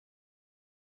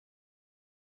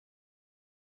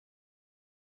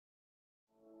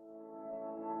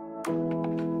Good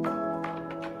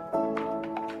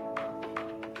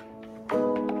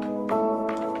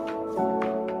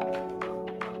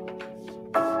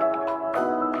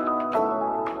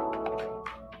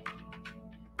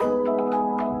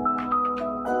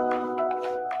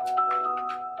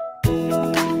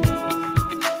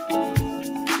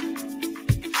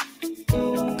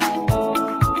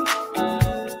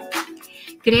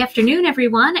afternoon,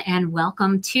 everyone, and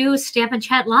welcome to Stamp and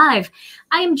Chat Live.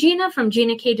 I am Gina from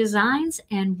Gina K Designs,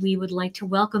 and we would like to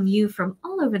welcome you from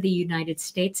all over the United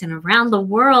States and around the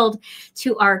world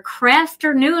to our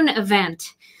Crafternoon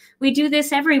event. We do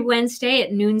this every Wednesday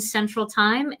at noon Central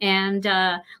Time, and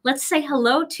let's say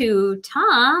hello to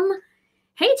Tom.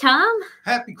 Hey, Tom.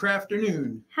 Happy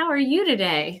Crafternoon. How are you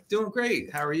today? Doing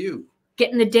great. How are you?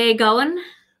 Getting the day going?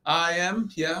 I am,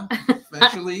 yeah.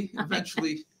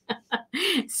 Eventually.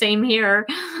 Same here.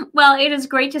 Well, it is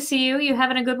great to see you. You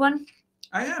having a good one?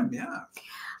 I am, yeah.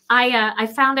 I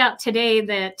found out today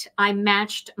that I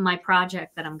matched my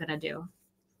project that I'm going to do.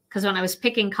 Because when I was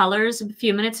picking colors a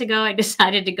few minutes ago, I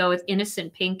decided to go with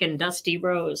Innocent Pink and Dusty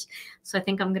Rose. So I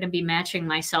think I'm going to be matching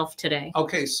myself today.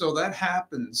 Okay, so that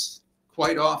happens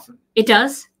quite often. It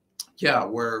does? Yeah,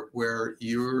 where what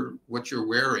you're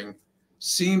wearing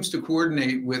seems to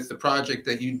coordinate with the project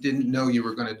that you didn't know you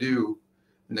were going to do.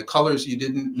 And the colors you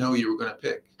didn't know you were going to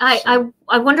pick. I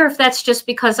wonder if that's just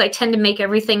because I tend to make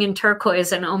everything in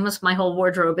turquoise and almost my whole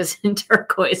wardrobe is in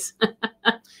turquoise.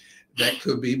 That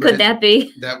could be. But could that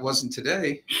be? That wasn't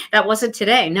today. That wasn't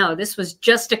today. No, this was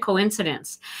just a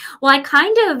coincidence. Well, I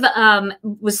kind of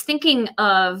was thinking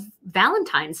of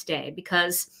Valentine's Day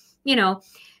because, you know,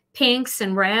 pinks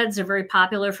and reds are very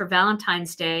popular for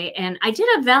Valentine's Day. And I did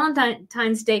a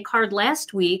Valentine's Day card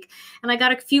last week, and I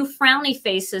got a few frowny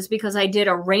faces because I did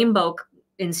a rainbow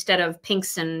instead of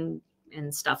pinks and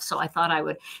stuff. So I thought I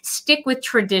would stick with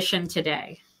tradition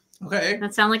today. Okay.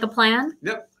 That sound like a plan?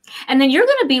 Yep. And then you're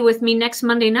going to be with me next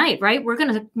Monday night, right? We're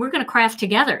going to craft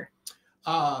together.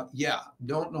 Yeah.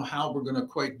 Don't know how we're going to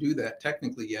quite do that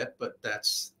technically yet, but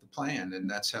that's the plan, and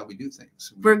that's how we do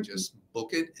things. We just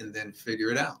book it and then figure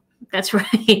it out. That's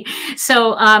right.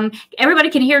 So everybody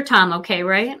can hear Tom okay,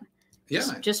 right?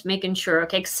 Yeah. Just making sure.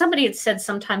 Okay. 'Cause somebody had said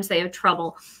sometimes they have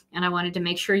trouble, and I wanted to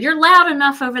make sure you're loud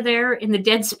enough over there in the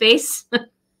dead space.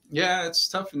 Yeah, it's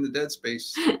tough in the dead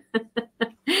space.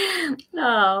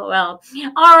 Oh, well.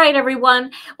 All right,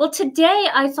 everyone. Well, today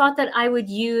I thought that I would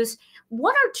use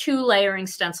one or two layering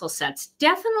stencil sets.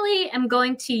 Definitely am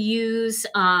going to use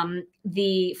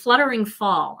the Fluttering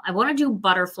Fall. I want to do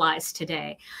butterflies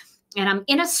today. And I'm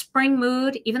in a spring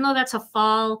mood, even though that's a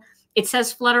fall. It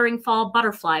says Fluttering Fall.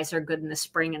 Butterflies are good in the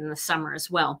spring and in the summer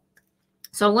as well.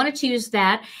 So I wanted to use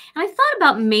that. And I thought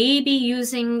about maybe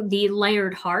using the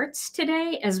layered hearts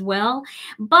today as well.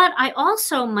 But I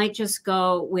also might just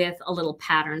go with a little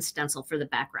pattern stencil for the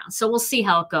background. So we'll see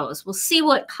how it goes. We'll see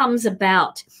what comes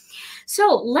about.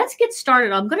 So let's get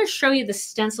started. I'm going to show you the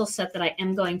stencil set that I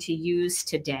am going to use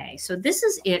today. So this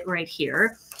is it right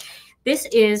here. This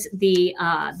is the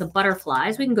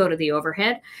butterflies. We can go to the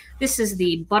overhead. This is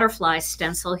the butterfly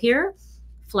stencil here.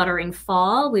 Fluttering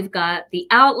Fall. We've got the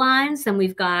outlines, then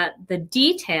we've got the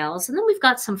details, and then we've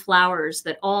got some flowers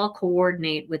that all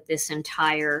coordinate with this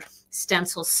entire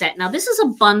stencil set. Now, this is a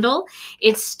bundle.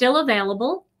 It's still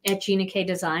available at Gina K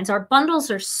Designs. Our bundles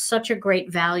are such a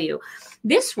great value.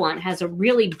 This one has a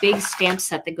really big stamp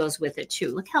set that goes with it,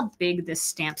 too. Look how big this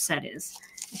stamp set is.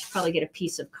 I should probably get a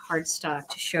piece of cardstock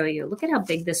to show you. Look at how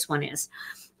big this one is.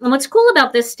 And what's cool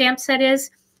about this stamp set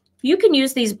is you can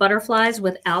use these butterflies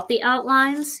without the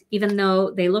outlines, even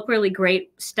though they look really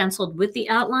great stenciled with the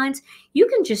outlines. You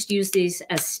can just use these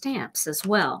as stamps as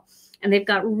well. And they've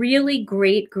got really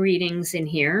great greetings in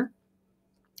here.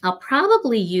 I'll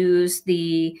probably use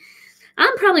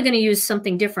I'm probably going to use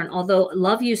something different, although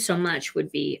Love You So Much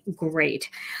would be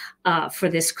great for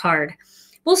this card.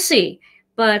 We'll see.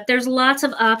 But there's lots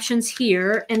of options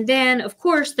here. And then, of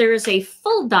course, there is a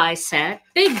full die set,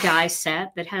 big die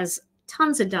set that has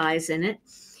tons of dies in it.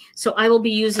 So I will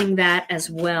be using that as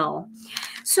well.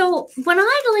 So when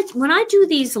I do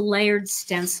these layered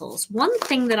stencils, one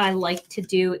thing that I like to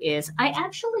do is I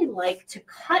actually like to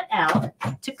cut out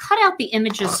the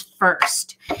images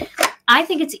first. I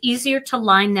think it's easier to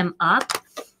line them up,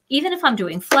 even if I'm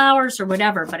doing flowers or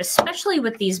whatever, but especially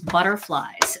with these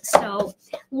butterflies. So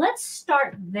let's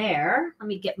start there. Let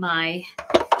me get my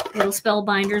little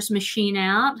Spellbinders machine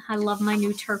out. I love my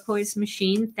new turquoise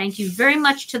machine. Thank you very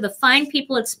much to the fine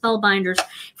people at Spellbinders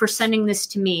for sending this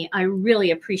to me. I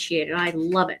really appreciate it. I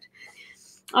love it.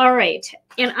 All right.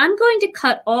 And I'm going to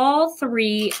cut all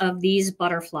three of these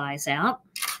butterflies out.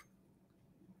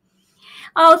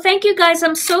 Oh, thank you guys.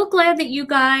 I'm so glad that you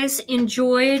guys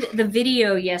enjoyed the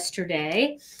video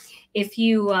yesterday. If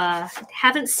you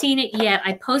haven't seen it yet,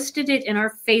 I posted it in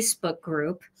our Facebook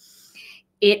group.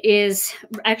 It is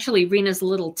actually Rena's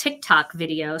little TikTok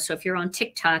video. So if you're on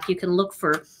TikTok, you can look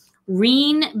for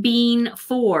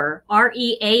ReanBean4,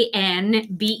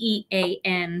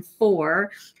 ReanBean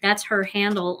 4. That's her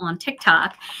handle on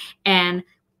TikTok. And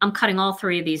I'm cutting all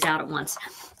three of these out at once.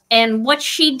 And what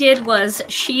she did was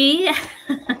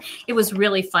it was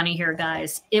really funny here,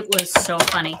 guys. It was so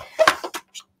funny.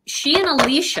 She and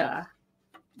Alicia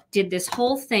did this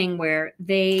whole thing where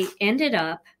they ended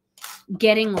up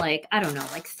getting like, I don't know,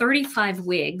 like 35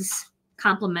 wigs,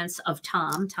 compliments of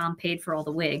Tom. Tom paid for all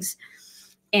the wigs.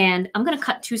 And I'm going to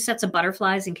cut 2 sets of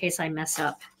butterflies in case I mess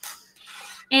up.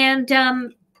 And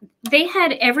they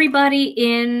had everybody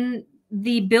in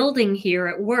the building here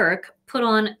at work put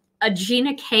on a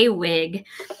Gina K wig.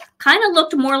 Kind of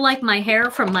looked more like my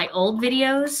hair from my old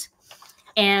videos.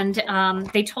 And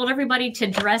they told everybody to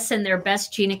dress in their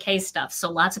best Gina K stuff.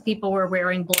 So lots of people were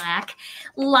wearing black.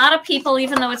 A lot of people,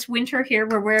 even though it's winter here,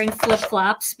 were wearing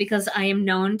flip-flops because I am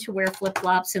known to wear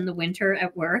flip-flops in the winter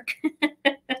at work.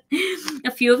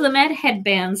 A few of them had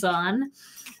headbands on.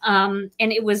 And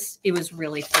it was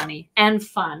really funny and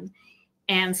fun.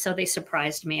 And so they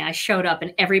surprised me. I showed up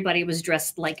and everybody was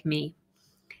dressed like me.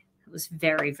 It was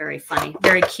very, very funny.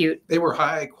 Very cute. They were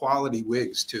high quality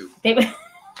wigs too. They were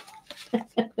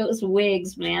those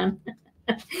wigs, man.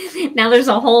 Now there's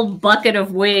a whole bucket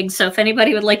of wigs. So if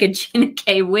anybody would like a Gina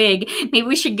K wig, maybe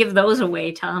we should give those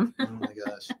away, Tom. Oh my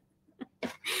gosh.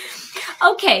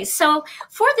 Okay, so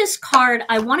for this card,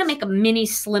 I want to make a mini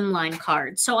slimline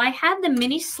card. So I have the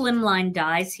mini slimline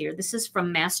dies here. This is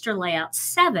from Master Layout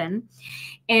 7.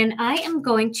 And I am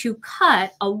going to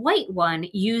cut a white one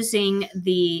using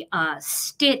the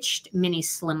stitched mini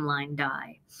slimline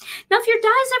die. Now, if your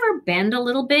dies ever bend a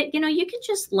little bit, you know, you can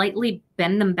just lightly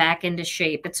bend them back into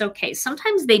shape. It's okay.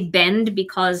 Sometimes they bend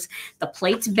because the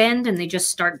plates bend and they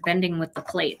just start bending with the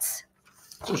plates.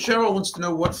 So Cheryl wants to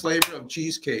know what flavor of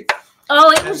cheesecake.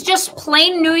 Oh, it was just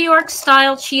plain New York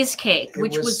style cheesecake,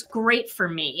 which was great for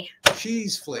me.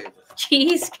 Cheese flavor.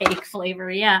 Cheesecake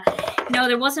flavor, yeah. No,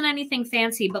 there wasn't anything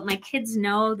fancy, but my kids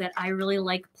know that I really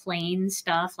like plain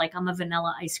stuff. Like I'm a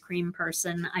vanilla ice cream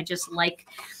person. I just like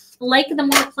the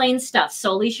more plain stuff.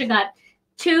 So Alicia got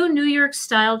 2 New York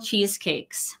style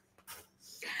cheesecakes.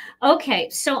 Okay,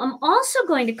 so I'm also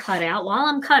going to cut out, while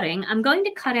I'm cutting, I'm going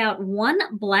to cut out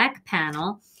 1 black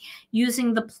panel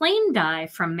using the plain die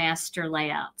from Master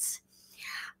Layouts.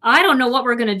 I don't know what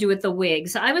we're going to do with the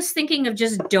wigs. I was thinking of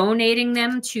just donating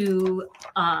them to,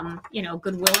 you know,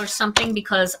 Goodwill or something,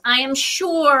 because I am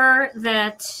sure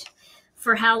that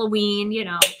for Halloween, you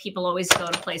know, people always go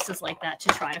to places like that to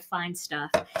try to find stuff.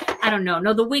 I don't know.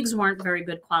 No, the wigs weren't very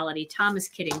good quality. Tom is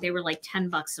kidding. They were like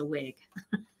 $10 a wig.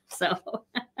 So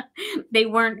they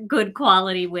weren't good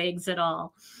quality wigs at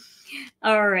all.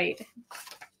 All right.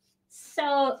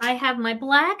 So I have my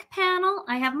black panel,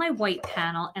 I have my white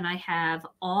panel, and I have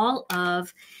all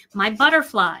of my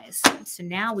butterflies. So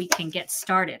now we can get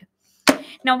started.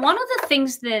 Now, one of the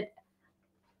things that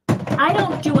I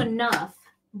don't do enough,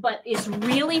 but is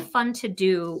really fun to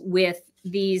do with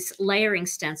these layering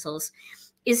stencils,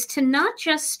 is to not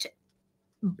just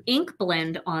ink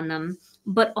blend on them,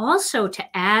 but also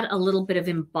to add a little bit of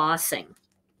embossing.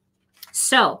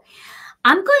 So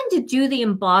I'm going to do the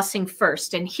embossing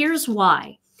first, and here's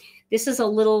why. This is a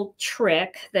little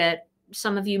trick that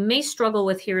some of you may struggle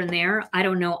with here and there. I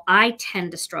don't know. I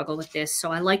tend to struggle with this,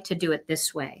 so I like to do it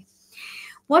this way.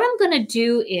 What I'm going to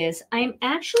do is I'm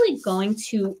actually going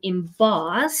to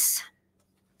emboss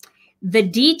the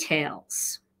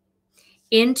details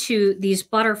into these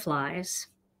butterflies,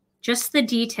 just the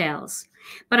details.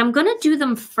 But I'm going to do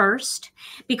them first,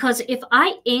 because if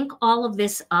I ink all of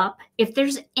this up, if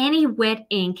there's any wet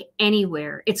ink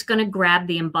anywhere, it's going to grab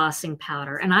the embossing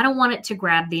powder, and I don't want it to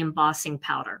grab the embossing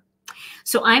powder.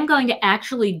 So I'm going to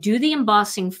actually do the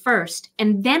embossing first,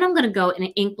 and then I'm going to go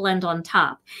and ink blend on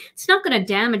top. It's not going to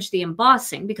damage the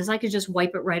embossing because I could just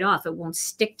wipe it right off. It won't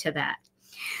stick to that.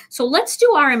 So let's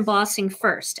do our embossing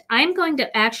first. I'm going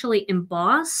to actually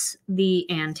emboss the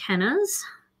antennas.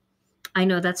 I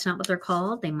know that's not what they're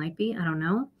called. They might be. I don't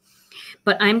know.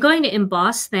 But I'm going to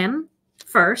emboss them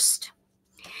first.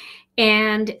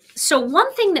 And so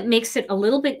one thing that makes it a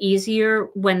little bit easier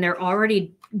when they're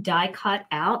already die cut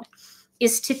out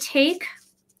is to take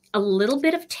a little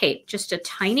bit of tape, just a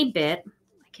tiny bit.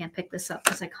 I can't pick this up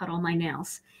because I cut all my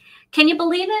nails. Can you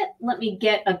believe it? Let me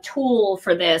get a tool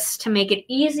for this to make it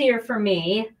easier for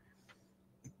me.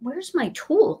 Where's my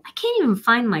tool? I can't even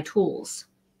find my tools.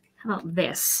 How about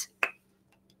this?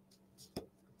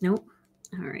 Nope.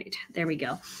 All right, there we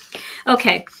go.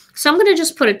 Okay, so I'm going to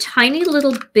just put a tiny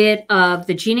little bit of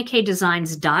the Gina K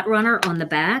Designs dot runner on the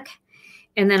back,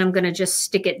 and then I'm going to just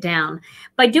stick it down.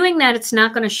 By doing that, it's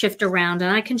not going to shift around,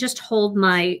 and I can just hold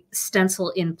my stencil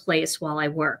in place while I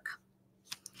work.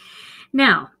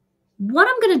 Now, what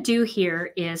I'm going to do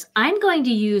here is I'm going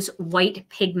to use white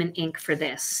pigment ink for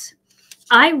this.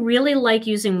 I really like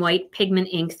using white pigment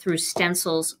ink through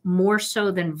stencils more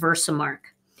so than Versamark.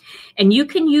 And you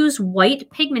can use white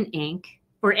pigment ink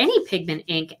or any pigment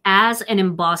ink as an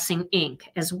embossing ink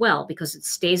as well, because it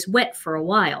stays wet for a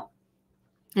while.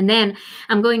 And then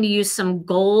I'm going to use some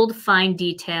gold fine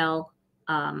detail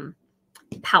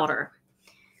powder.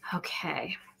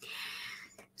 Okay.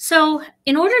 So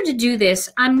in order to do this,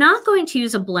 I'm not going to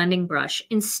use a blending brush.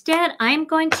 Instead, I'm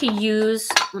going to use,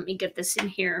 let me get this in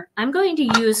here. I'm going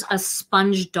to use a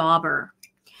sponge dauber.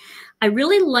 I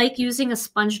really like using a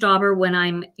sponge dauber when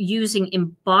I'm using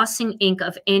embossing ink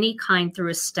of any kind through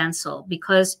a stencil,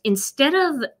 because instead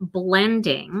of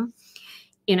blending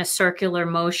in a circular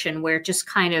motion where it just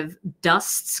kind of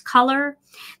dusts color,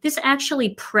 this actually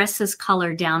presses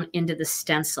color down into the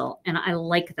stencil, and I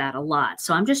like that a lot.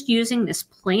 So I'm just using this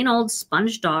plain old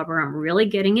sponge dauber. I'm really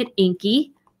getting it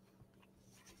inky.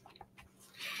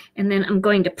 And then I'm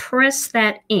going to press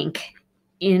that ink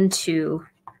into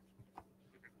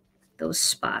those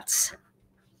spots.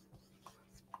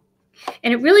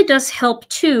 And it really does help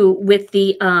too with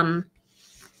the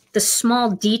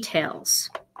small details,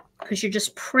 because you're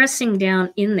just pressing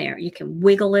down in there. You can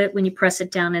wiggle it when you press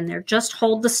it down in there. Just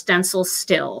hold the stencil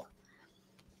still.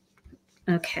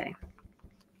 Okay.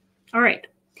 All right.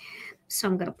 So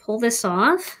I'm going to pull this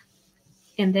off,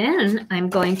 and then I'm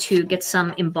going to get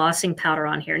some embossing powder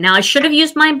on here. Now, I should have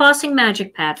used my embossing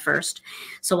magic pad first,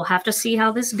 so we'll have to see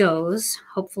how this goes.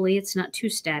 Hopefully it's not too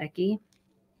staticky.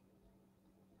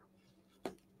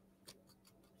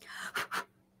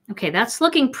 Okay, that's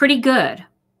looking pretty good,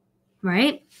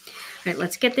 right? All right,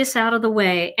 let's get this out of the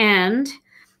way, and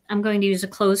I'm going to use a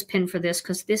clothespin for this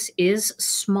because this is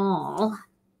small.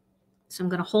 So I'm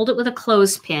going to hold it with a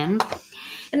clothespin,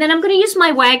 and then I'm going to use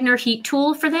my Wagner heat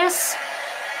tool for this.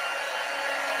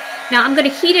 Now I'm going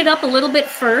to heat it up a little bit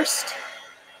first.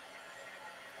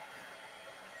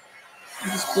 I'm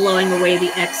just blowing away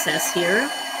the excess here.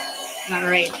 All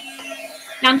right.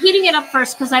 Now I'm heating it up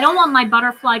first because I don't want my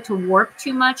butterfly to warp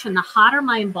too much, and the hotter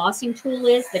my embossing tool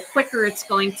is, the quicker it's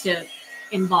going to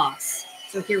emboss.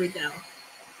 So here we go.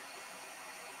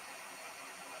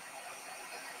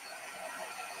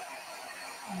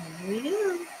 There we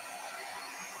go.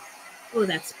 Oh,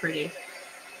 that's pretty.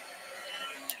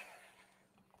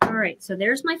 All right, so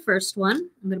there's my first one.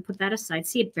 I'm going to put that aside.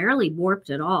 See, it barely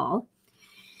warped at all.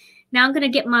 Now I'm going to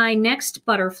get my next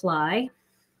butterfly.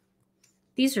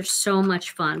 These are so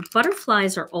much fun.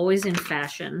 Butterflies are always in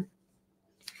fashion.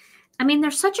 I mean,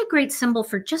 they're such a great symbol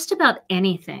for just about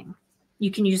anything.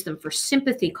 You can use them for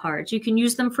sympathy cards. You can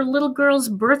use them for little girls'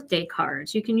 birthday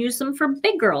cards. You can use them for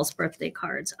big girls' birthday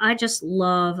cards. I just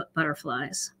love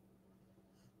butterflies.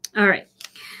 All right.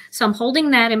 So I'm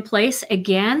holding that in place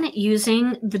again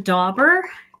using the dauber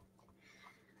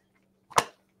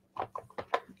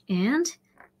and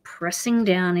pressing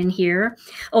down in here.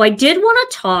 Oh, I did want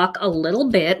to talk a little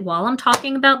bit while I'm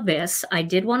talking about this. I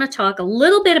did want to talk a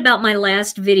little bit about my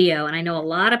last video, and I know a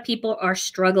lot of people are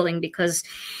struggling because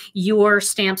your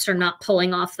stamps are not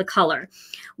pulling off the color.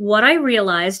 What I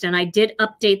realized, and I did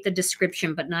update the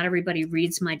description, but not everybody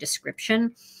reads my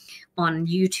description on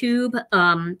YouTube.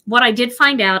 What I did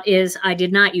find out is I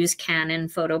did not use Canon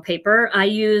photo paper. I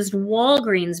used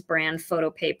Walgreens brand photo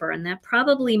paper, and that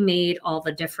probably made all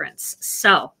the difference.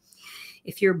 So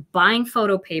if you're buying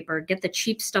photo paper, get the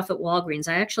cheap stuff at Walgreens.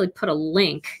 I actually put a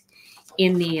link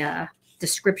in the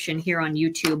description here on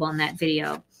YouTube on that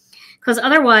video, because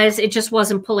otherwise it just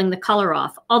wasn't pulling the color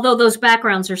off. Although those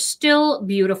backgrounds are still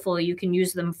beautiful. You can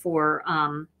use them for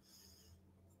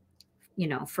you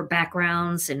know, for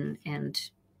backgrounds, and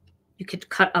you could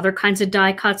cut other kinds of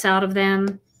die cuts out of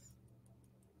them.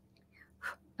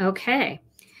 Okay.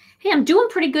 Hey, I'm doing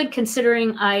pretty good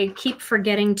considering I keep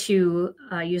forgetting to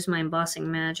use my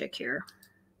embossing magic here.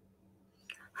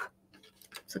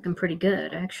 It's looking pretty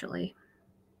good, actually.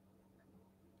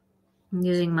 I'm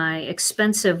using my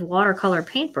expensive watercolor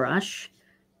paintbrush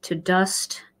to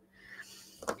dust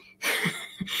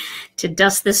to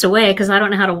dust this away, because I don't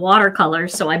know how to watercolor.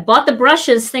 So I bought the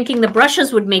brushes thinking the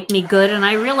brushes would make me good, and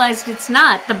I realized it's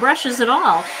not the brushes at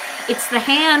all. It's the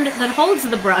hand that holds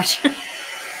the brush.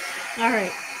 All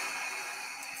right.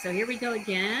 So here we go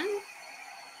again.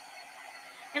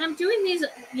 And I'm doing these,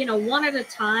 you know, one at a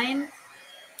time.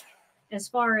 as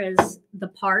far as the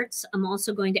parts, I'm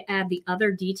also going to add the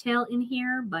other detail in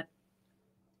here, but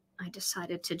I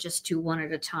decided to just do one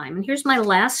at a time. And here's my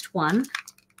last one.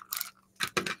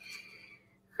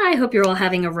 I hope you're all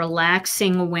having a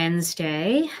relaxing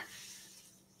Wednesday.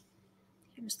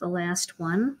 Here's the last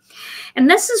one. And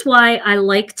this is why I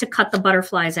like to cut the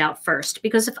butterflies out first,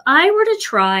 because if I were to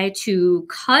try to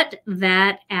cut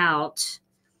that out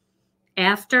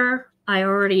after I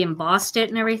already embossed it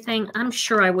and everything, I'm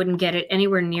sure I wouldn't get it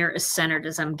anywhere near as centered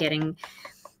as I'm getting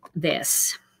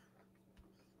this.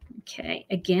 Okay,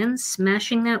 again,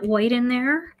 smashing that white in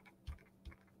there.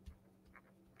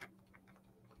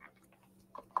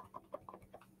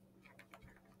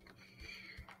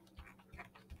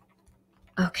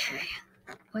 Okay.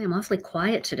 Boy, I'm awfully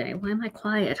quiet today. Why am I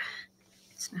quiet?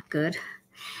 It's not good.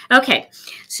 Okay,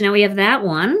 so now we have that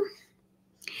one.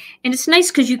 And it's nice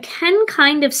because you can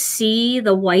kind of see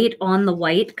the white on the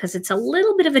white because it's a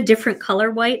little bit of a different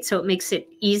color white, so it makes it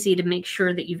easy to make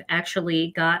sure that you've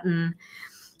actually gotten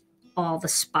all the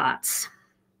spots.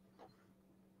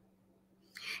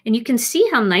 And you can see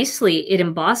how nicely it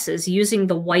embosses using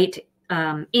the white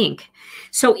ink.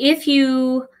 So if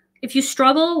you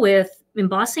struggle with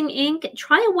embossing ink,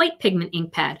 try a white pigment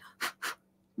ink pad.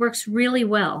 Works really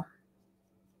well.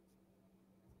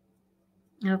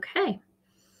 Okay.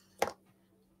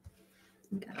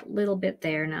 Got a little bit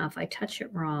there. Now if I touch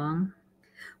it wrong,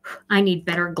 I need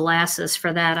better glasses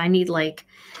for that. I need like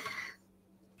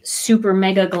super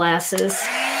mega glasses.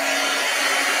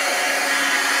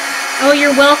 Oh,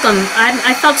 you're welcome.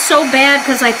 I felt so bad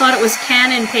because I thought it was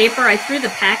Canon paper. I threw the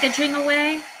packaging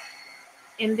away.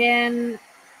 And then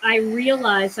I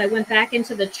realized, I went back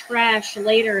into the trash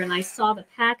later and I saw the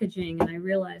packaging and I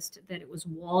realized that it was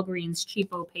Walgreens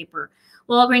cheapo paper.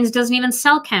 Walgreens doesn't even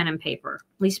sell Canon paper.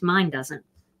 At least mine doesn't.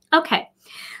 Okay,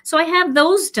 so I have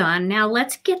those done. Now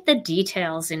let's get the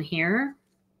details in here.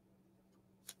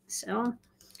 So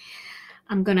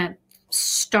I'm going to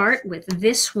start with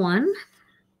this one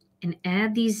and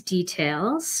add these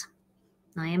details.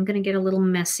 I am going to get a little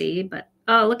messy, but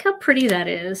oh, look how pretty that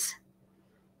is.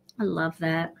 I love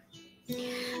that.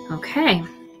 Okay,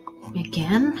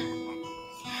 again.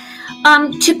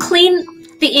 To clean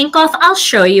the ink off, I'll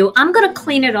show you. I'm going to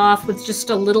clean it off with just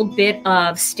a little bit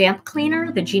of stamp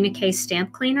cleaner, the Gina K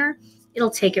stamp cleaner.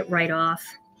 It'll take it right off.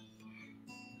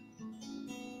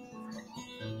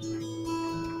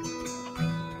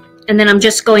 And then I'm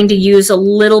just going to use a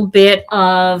little bit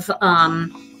of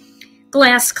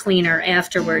glass cleaner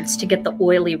afterwards to get the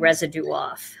oily residue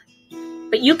off.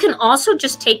 But you can also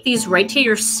just take these right to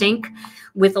your sink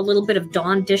with a little bit of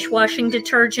Dawn dishwashing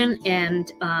detergent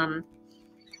and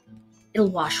it'll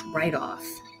wash right off.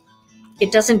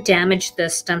 It doesn't damage the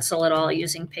stencil at all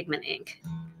using pigment ink.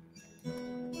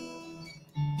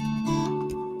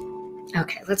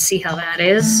 Okay, let's see how that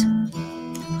is.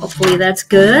 Hopefully that's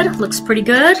good. Looks pretty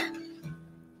good.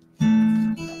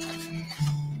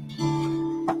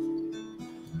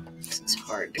 This is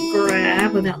hard to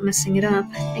grab without messing it up.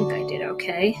 I think I did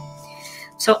okay.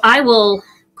 So I will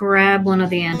grab one of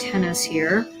the antennas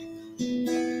here.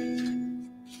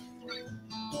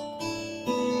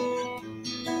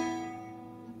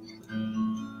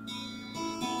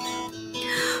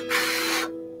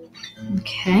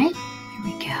 Okay, here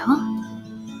we go.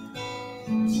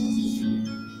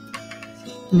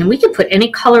 And then we can put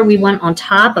any color we want on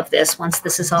top of this once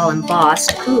this is all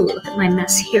embossed. Ooh, look at my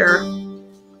mess here.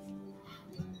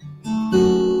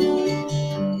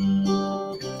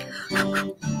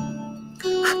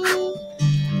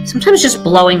 Sometimes just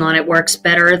blowing on it works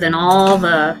better than all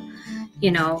the,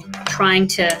 you know, trying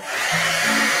to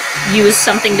use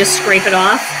something to scrape it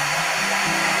off.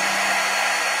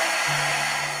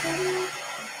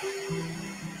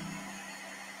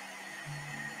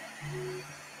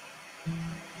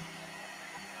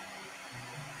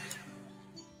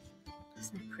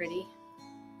 Isn't that pretty?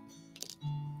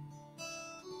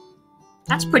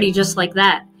 That's pretty just like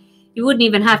that. You wouldn't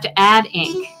even have to add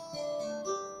ink.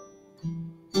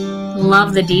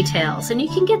 Love the details. And you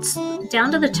can get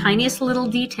down to the tiniest little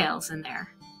details in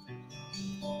there.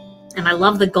 And I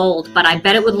love the gold, but I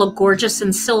bet it would look gorgeous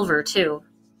in silver too.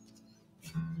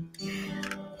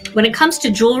 When it comes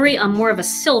to jewelry, I'm more of a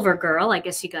silver girl. I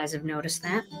guess you guys have noticed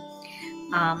that.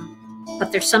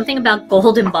 But there's something about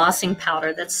gold embossing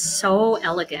powder that's so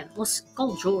elegant. Well,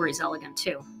 gold jewelry is elegant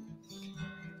too.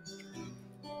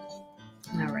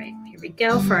 All right, here we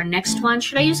go for our next one.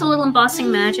 Should I use a little embossing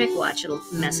magic? Watch, it'll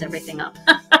mess everything up.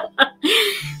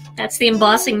 That's the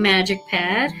embossing magic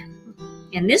pad.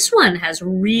 And this one has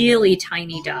really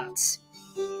tiny dots.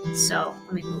 So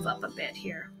let me move up a bit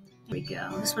here. we go.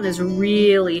 This one is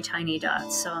really tiny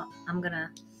dots, so I'm gonna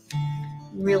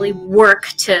really work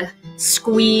to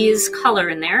squeeze color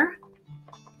in there.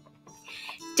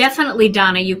 Definitely,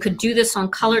 Donna, you could do this on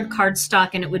colored cardstock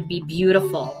and it would be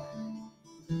beautiful.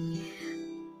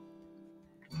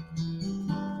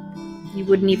 You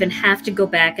wouldn't even have to go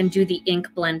back and do the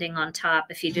ink blending on top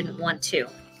if you didn't want to.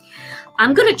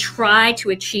 I'm going to try to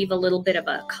achieve a little bit of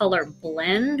a color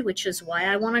blend, which is why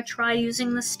I want to try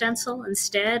using the stencil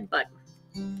instead, but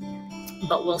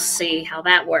we'll see how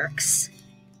that works.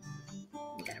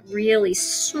 You got to really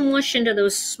smush into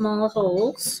those small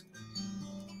holes.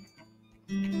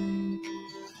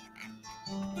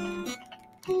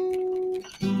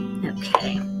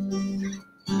 Okay.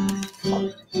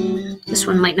 This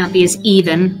one might not be as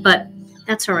even, but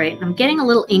that's all right. I'm getting a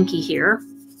little inky here.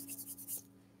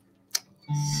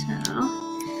 So,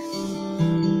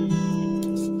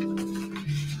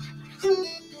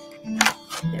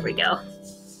 there we go.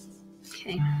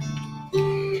 Okay.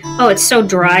 Oh, it's so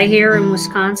dry here in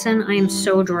Wisconsin. I am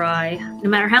so dry. No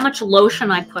matter how much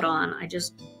lotion I put on, I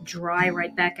just dry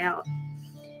right back out.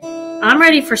 I'm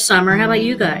ready for summer. How about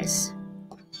you guys?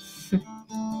 All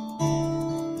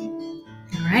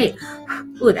right.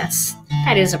 Ooh, that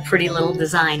is a pretty little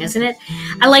design, isn't it?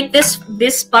 I like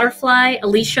this butterfly.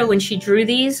 Alicia, when she drew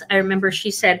these, I remember she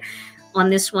said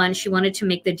on this one she wanted to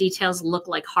make the details look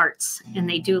like hearts, and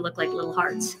they do look like little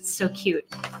hearts. It's so cute.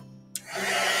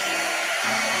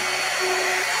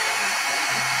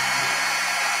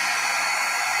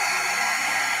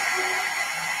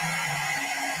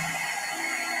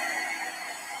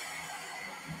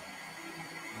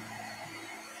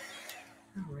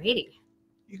 Alrighty.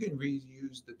 You can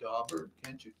reuse the dauber,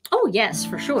 can't you? Oh, yes,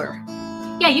 for sure.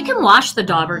 Yeah, you can wash the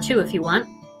dauber too if you want.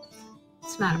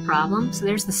 It's not a problem. So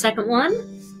there's the second one.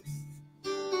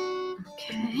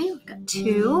 Okay, we've got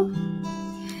two.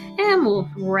 And we'll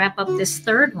wrap up this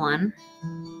third one.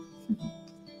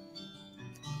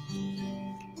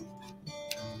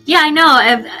 Yeah, I know.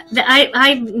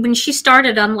 I when she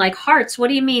started, I'm like, hearts, what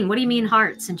do you mean? What do you mean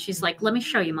hearts? And she's like, let me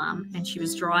show you, Mom. And she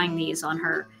was drawing these on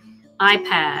her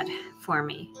iPad for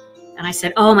me. And I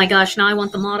said, oh my gosh, now I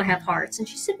want them all to have hearts. And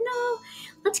she said, no,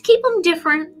 let's keep them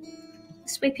different.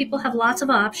 This way people have lots of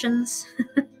options.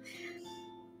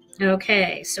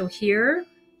 Okay, so here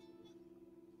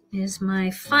is my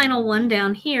final one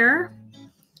down here.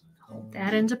 Hold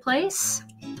that into place.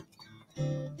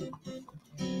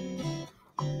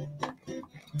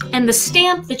 And the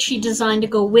stamp that she designed to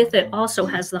go with it also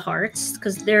has the hearts,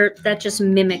 because that just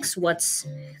mimics what's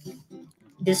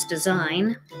this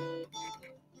design.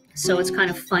 So it's kind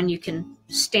of fun. You can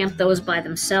stamp those by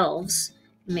themselves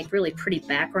and make really pretty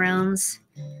backgrounds.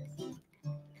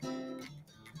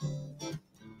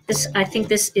 I think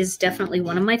this is definitely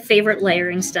one of my favorite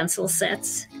layering stencil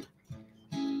sets.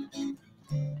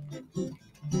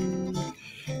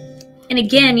 And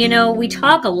again, you know, we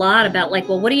talk a lot about like,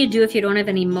 well, what do you do if you don't have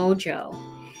any mojo?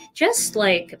 Just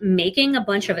like making a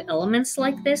bunch of elements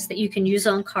like this that you can use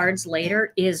on cards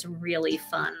later is really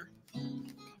fun.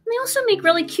 And they also make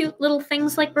really cute little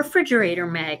things like refrigerator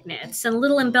magnets and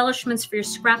little embellishments for your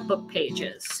scrapbook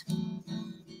pages.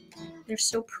 They're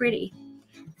so pretty.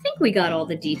 I think we got all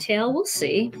the detail. We'll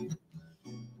see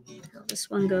how this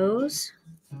one goes.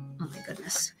 Oh my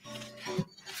goodness.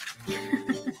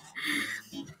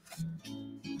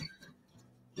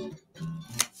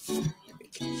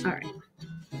 All right.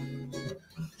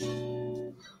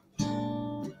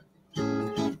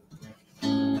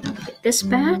 Put this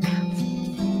back.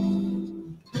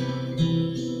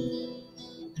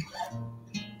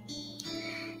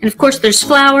 And of course, there's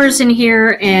flowers in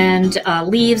here and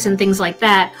leaves and things like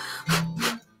that.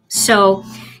 So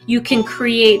you can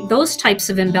create those types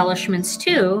of embellishments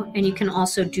too. And you can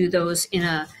also do those in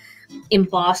a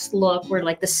embossed look where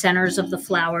like the centers of the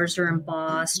flowers are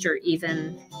embossed, or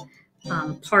even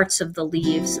parts of the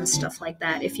leaves and stuff like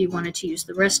that. If you wanted to use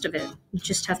the rest of it, you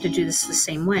just have to do this the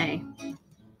same way.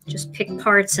 Just pick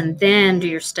parts and then do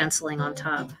your stenciling on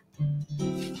top.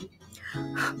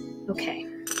 Okay.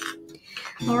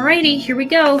 Alrighty, here we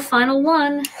go. Final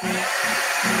one.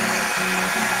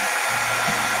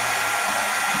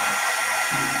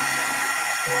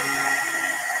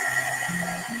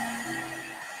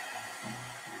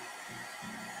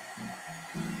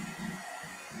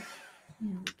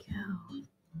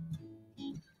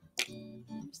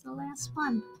 The last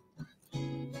one.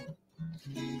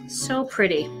 So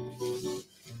pretty.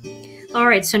 All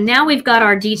right, so now we've got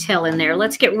our detail in there.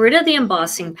 Let's get rid of the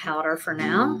embossing powder for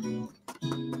now.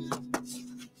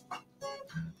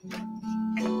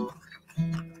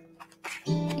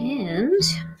 And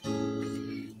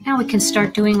Now we can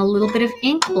start doing a little bit of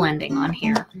ink blending on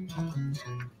here.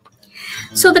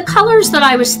 So the colors that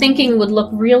I was thinking would look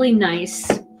really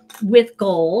nice with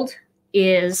gold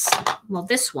is, well,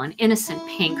 this one, Innocent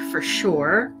Pink for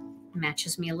sure.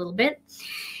 Matches me a little bit.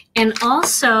 And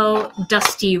also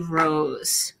Dusty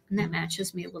Rose. And that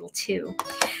matches me a little too.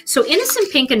 So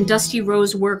Innocent Pink and Dusty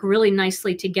Rose work really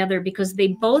nicely together because they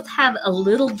both have a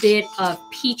little bit of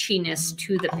peachiness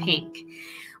to the pink.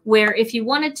 Where if you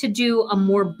wanted to do a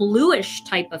more bluish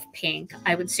type of pink,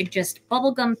 I would suggest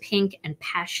Bubblegum Pink and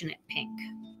Passionate Pink.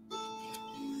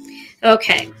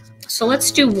 Okay, so let's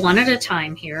do one at a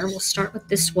time here. We'll start with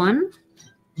this one.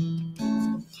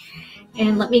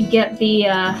 And let me get the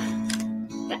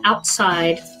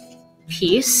outside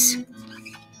piece.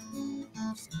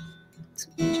 So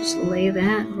just lay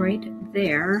that right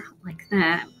there, like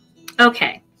that.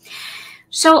 Okay,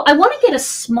 so I want to get a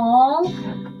small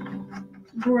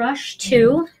brush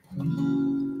too.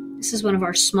 This is one of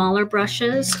our smaller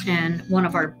brushes and one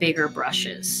of our bigger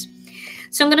brushes.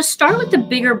 So I'm going to start with the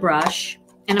bigger brush,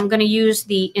 and I'm going to use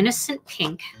the Innocent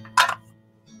Pink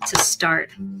to start.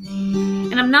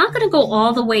 And I'm not going to go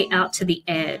all the way out to the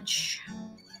edge.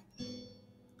 I'm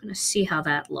going to see how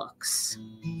that looks.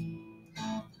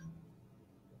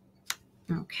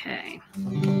 Okay.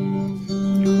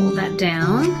 Hold that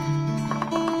down.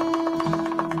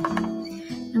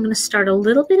 I'm going to start a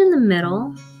little bit in the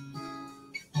middle.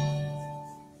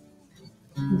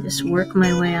 And just work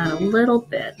my way out a little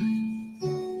bit. I'm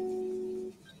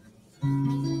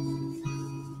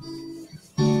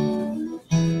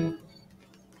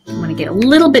going to get a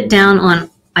little bit down on,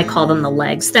 I call them the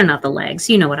legs. They're not the legs.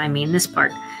 You know what I mean, this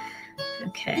part.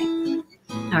 Okay.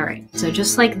 All right. So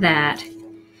just like that.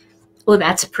 Oh,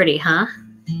 that's pretty, huh?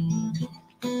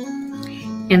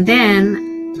 And then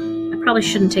I probably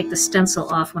shouldn't take the stencil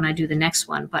off when I do the next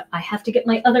one, but I have to get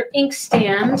my other ink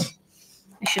stand.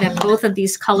 I should have both of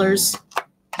these colors.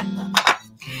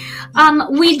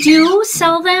 We do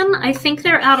sell them. I think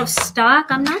they're out of stock.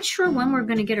 I'm not sure when we're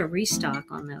going to get a restock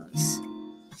on those.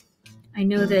 I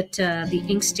know that the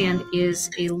ink stand is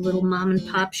a little mom and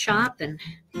pop shop, and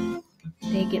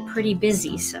they get pretty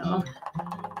busy, so.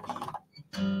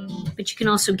 But you can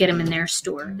also get them in their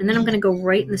store. And then I'm going to go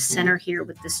right in the center here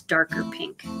with this darker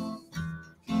pink.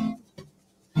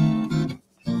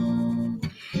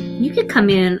 You could come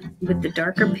in with the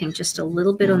darker pink just a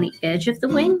little bit on the edge of the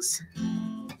wings.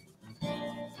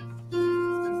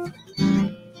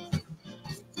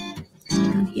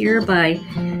 Down here by,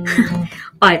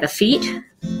 by the feet.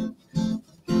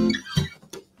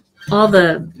 All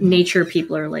the nature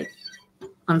people are like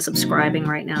unsubscribing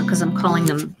right now because I'm calling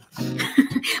them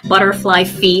butterfly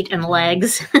feet and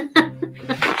legs.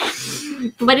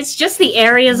 But it's just the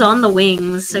areas on the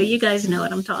wings, so you guys know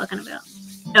what I'm talking about.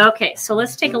 Okay, so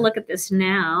let's take a look at this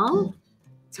now.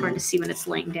 It's hard to see when it's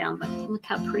laying down, but look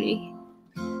how pretty.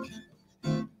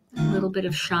 A little bit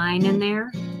of shine in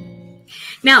there.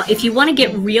 Now, if you want to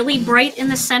get really bright in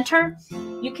the center,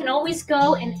 you can always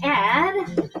go and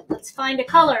add, let's find a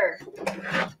color,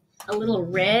 a little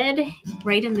red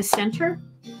right in the center.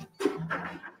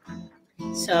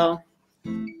 So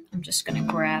I'm just going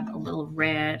to grab a little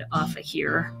red off of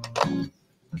here.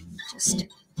 Just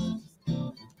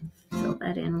fill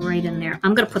that in right in there.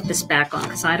 I'm going to put this back on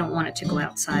because I don't want it to go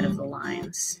outside of the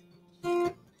lines.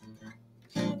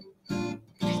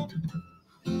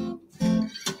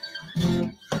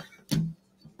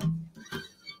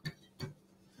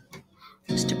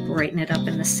 Just to brighten it up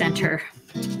in the center.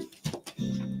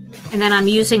 And then I'm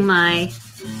using a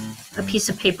piece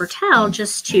of paper towel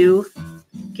just to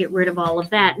get rid of all of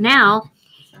that. Now,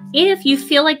 if you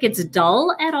feel like it's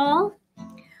dull at all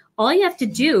you have to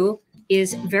do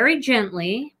is very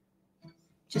gently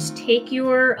just take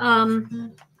your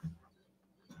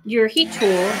heat tool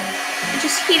and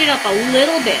just heat it up a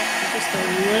little bit, just a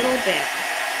little bit.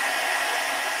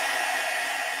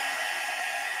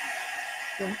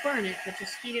 Don't burn it, but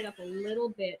just heat it up a little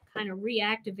bit. Kind of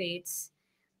reactivates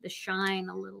the shine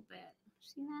a little bit.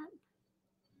 See that?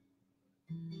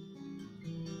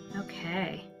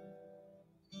 Okay.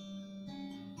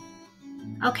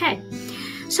 Okay,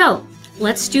 so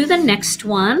let's do the next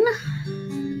one.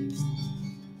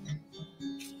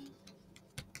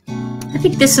 I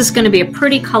think this is going to be a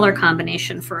pretty color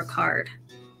combination for a card.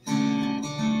 And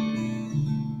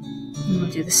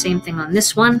we'll do the same thing on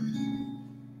this one.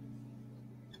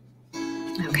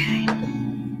 Okay.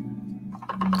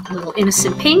 A little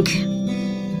Innocent Pink,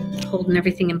 holding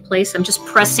everything in place. I'm just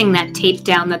pressing that tape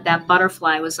down that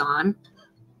butterfly was on.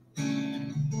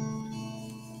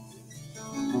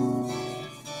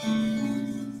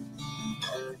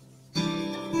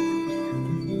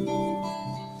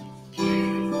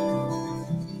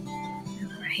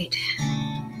 right.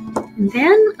 And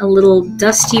then a little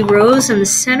dusty rose in the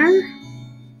center.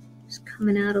 Just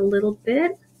coming out a little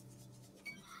bit.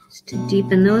 Just to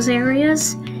deepen those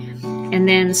areas. And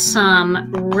then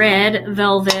some red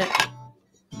velvet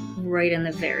right in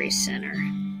the very center.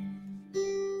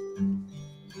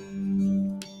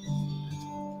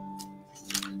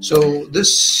 So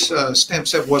this stamp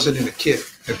set wasn't in a kit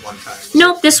at one time?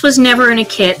 Nope, this was never in a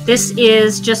kit. This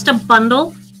is just a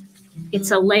bundle.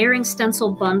 It's a layering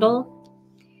stencil bundle.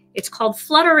 It's called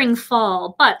Fluttering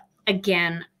Fall, but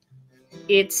again,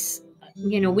 it's,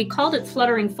 you know, we called it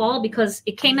Fluttering Fall because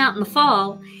it came out in the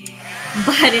fall,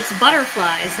 but it's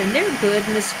butterflies, and they're good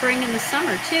in the spring and the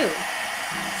summer too.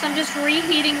 So I'm just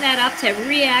reheating that up to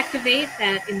reactivate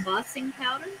that embossing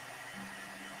powder.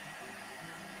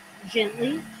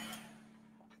 Gently.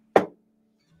 There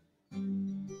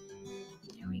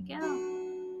we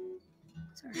go.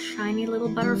 It's our shiny little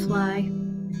butterfly.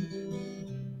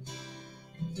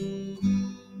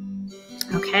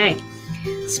 Okay,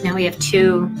 so now we have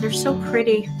two. They're so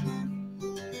pretty.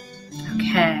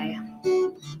 Okay.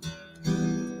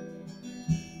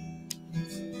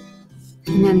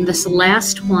 And then this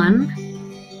last one,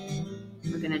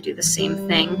 we're going to do the same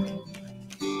thing.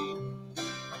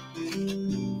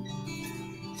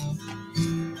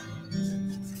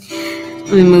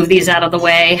 Let me move these out of the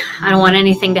way. I don't want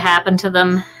anything to happen to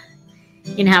them.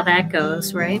 You know how that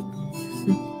goes, right?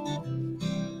 There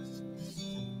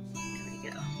we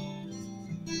go.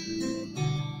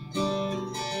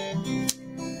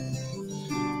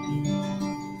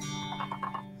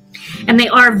 And they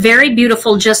are very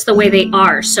beautiful just the way they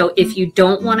are. So if you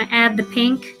don't want to add the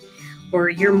pink, or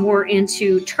you're more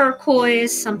into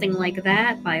turquoise, something like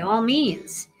that, by all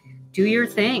means, do your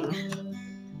thing.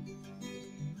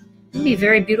 It'd be a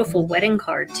very beautiful wedding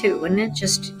card too, wouldn't it?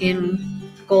 Just in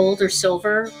gold or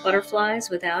silver butterflies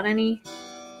without anything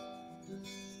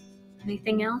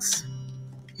else.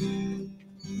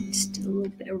 Just a little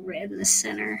bit of red in the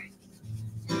center.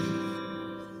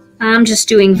 I'm just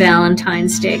doing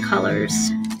Valentine's Day colors.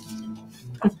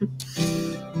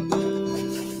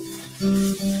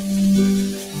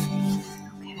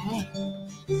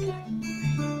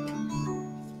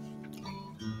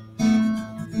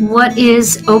 What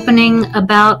is opening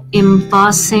about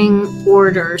embossing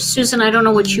orders? Susan, I don't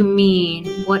know what you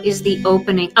mean. What is the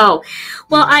opening? Oh,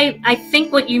 well, I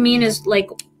think what you mean is like,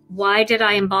 why did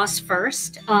I emboss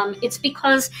first? It's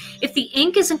because if the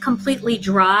ink isn't completely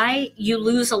dry, you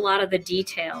lose a lot of the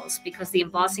details because the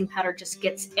embossing powder just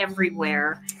gets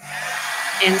everywhere.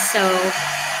 And so,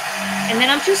 and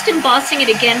then I'm just embossing it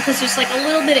again because there's like a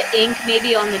little bit of ink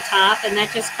maybe on the top, and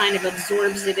that just kind of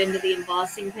absorbs it into the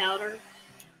embossing powder.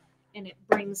 And it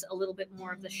brings a little bit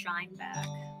more of the shine back.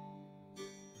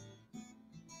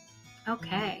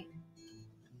 Okay.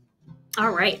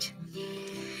 All right.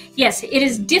 Yes, it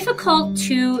is difficult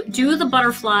to do the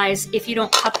butterflies if you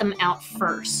don't cut them out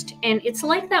first. And it's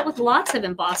like that with lots of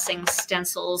embossing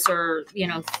stencils or, you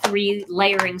know, 3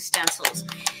 layering stencils.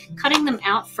 Cutting them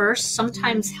out first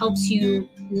sometimes helps you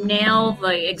nail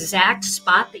the exact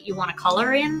spot that you want to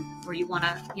color in, or you want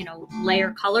to, you know,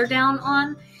 layer color down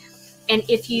on. And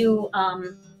if you,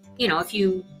 you know, if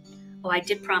you, oh, I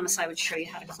did promise I would show you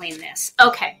how to clean this.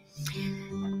 Okay.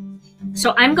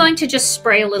 So I'm going to just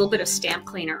spray a little bit of stamp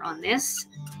cleaner on this.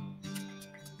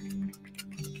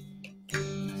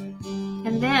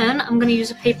 And then I'm going to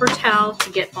use a paper towel to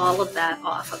get all of that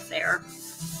off of there.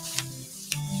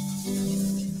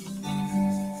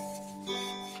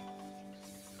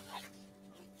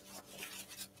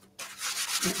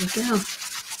 There we go.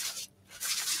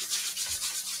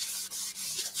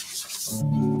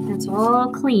 That's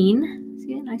all clean.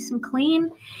 See it, nice and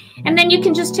clean. And then you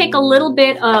can just take a little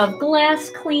bit of glass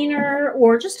cleaner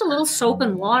or just a little soap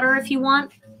and water if you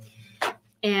want.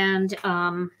 And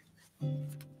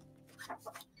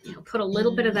you know, put a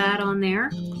little bit of that on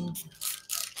there.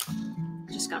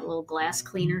 Just got a little glass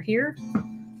cleaner here.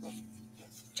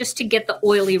 Just to get the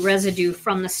oily residue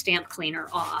from the stamp cleaner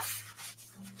off.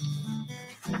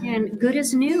 And good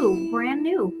as new, brand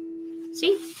new.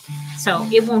 See? So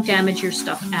it won't damage your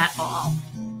stuff at all.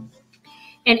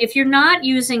 And if you're not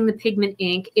using the pigment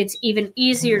ink, it's even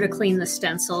easier to clean the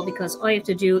stencil because all you have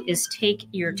to do is take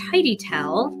your tidy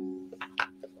towel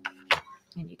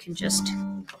and you can just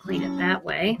clean it that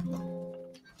way.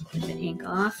 Get the ink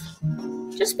off.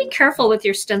 Just be careful with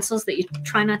your stencils that you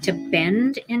try not to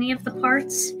bend any of the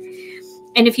parts.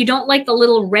 And if you don't like the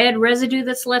little red residue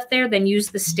that's left there, then use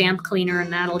the stamp cleaner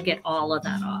and that'll get all of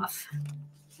that off.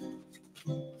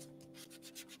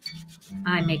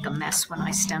 I make a mess when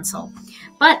I stencil.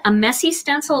 But a messy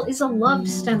stencil is a loved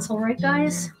stencil, right,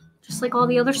 guys? just like all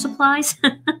the other supplies.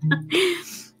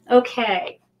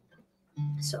 Okay,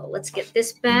 so let's get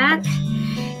this back,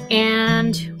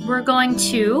 and we're going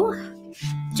to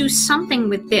do something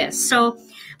with this. So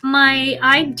my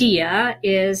idea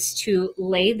is to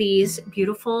lay these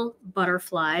beautiful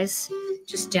butterflies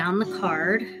just down the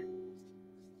card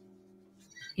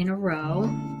in a row,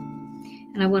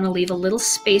 and I want to leave a little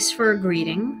space for a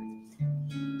greeting,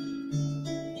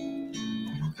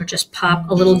 or just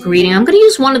pop a little greeting. I'm going to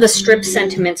use one of the strip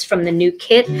sentiments from the new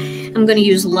kit. I'm going to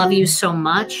use "Love You So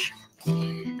Much,"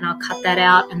 and I'll cut that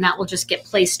out, and that will just get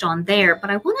placed on there. But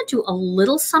I want to do a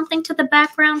little something to the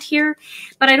background here,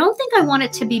 but I don't think I want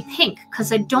it to be pink,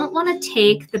 because I don't want to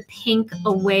take the pink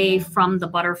away from the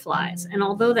butterflies. And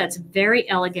although that's very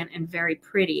elegant and very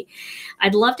pretty,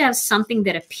 I'd love to have something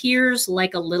that appears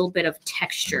like a little bit of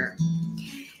texture.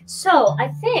 So I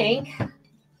think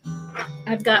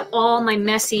I've got all my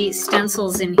messy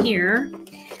stencils in here.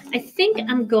 I think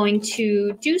I'm going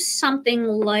to do something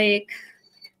like,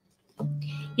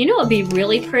 you know what would be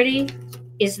really pretty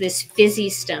is this Fizzy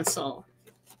stencil.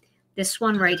 This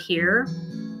one right here.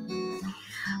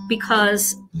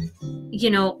 Because, you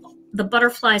know, the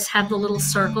butterflies have the little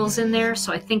circles in there,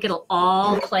 so I think it'll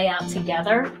all play out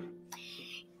together.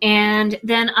 And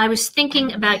then I was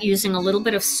thinking about using a little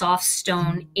bit of soft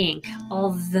stone ink,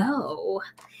 although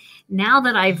now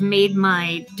that I've made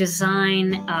my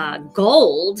design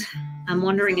gold, I'm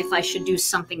wondering if I should do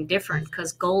something different,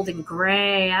 because gold and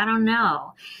gray, I don't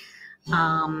know.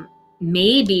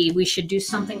 Maybe we should do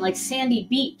something like Sandy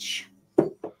Beach,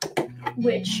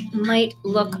 which might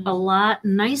look a lot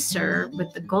nicer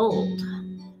with the gold.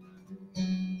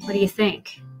 What do you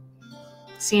think?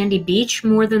 Sandy Beach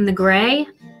more than the gray?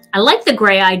 I like the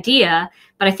gray idea,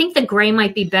 but I think the gray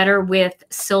might be better with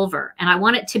silver, and I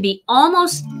want it to be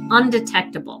almost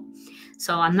undetectable.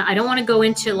 So I don't want to go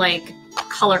into like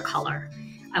color.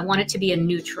 I want it to be a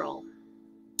neutral.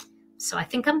 So I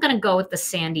think I'm going to go with the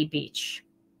Sandy Beach.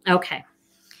 Okay.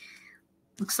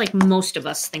 Looks like most of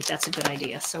us think that's a good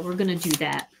idea, so we're going to do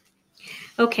that.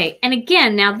 Okay, and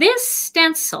again, now this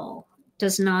stencil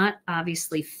does not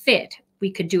obviously fit. We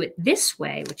could do it this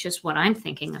way, which is what I'm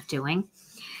thinking of doing.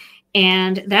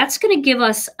 And that's going to give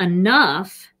us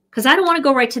enough, because I don't want to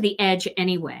go right to the edge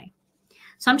anyway.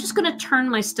 So I'm just going to turn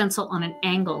my stencil on an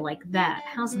angle like that.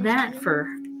 How's that for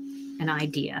an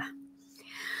idea?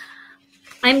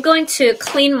 I'm going to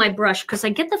clean my brush, because I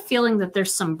get the feeling that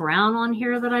there's some brown on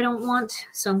here that I don't want.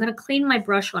 So I'm going to clean my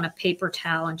brush on a paper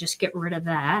towel and just get rid of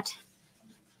that.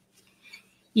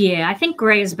 Yeah, I think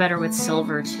gray is better with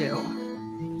silver too.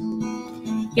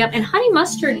 Yep, and honey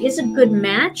mustard is a good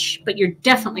match, but you're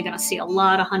definitely going to see a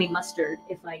lot of honey mustard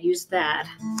if I use that.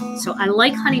 So I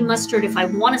like honey mustard if I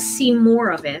want to see more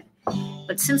of it,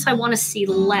 but since I want to see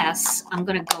less, I'm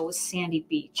going to go with Sandy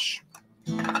Beach.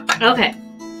 Okay.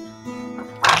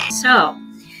 So,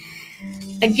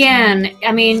 again,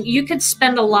 I mean, you could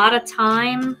spend a lot of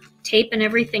time taping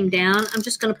everything down. I'm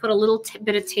just going to put a little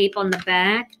bit of tape on the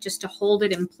back just to hold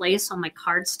it in place on my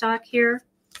cardstock here.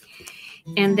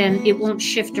 And then it won't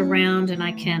shift around, and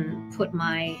I can put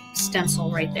my stencil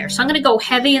right there. So I'm going to go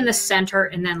heavy in the center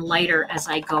and then lighter as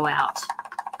I go out.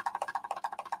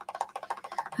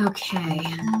 Okay.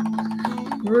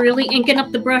 Really inking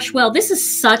up the brush well. This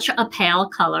is such a pale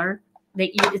color that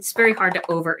it's very hard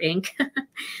to over ink.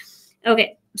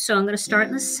 Okay, so I'm going to start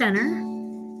in the center.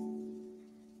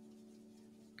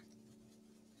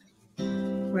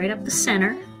 Right up the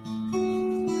center.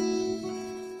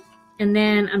 And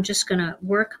then I'm just going to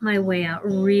work my way out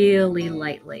really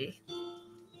lightly.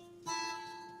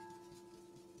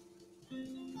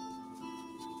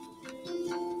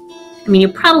 I mean,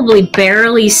 you'll probably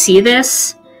barely see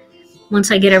this once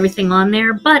I get everything on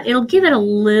there, but it'll give it a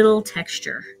little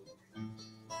texture.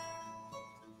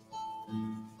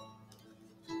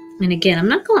 And again, I'm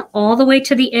not going all the way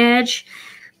to the edge.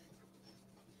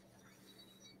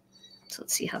 So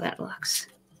let's see how that looks.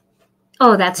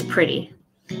 Oh, that's pretty.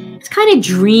 It's kind of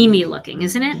dreamy looking,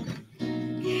 isn't it?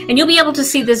 And you'll be able to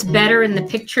see this better in the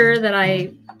picture that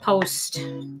I post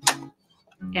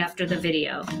after the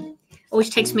video. Always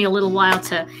takes me a little while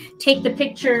to take the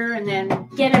picture and then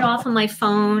get it off of my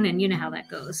phone, and you know how that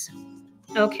goes.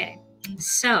 Okay,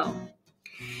 so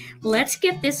let's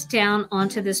get this down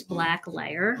onto this black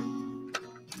layer.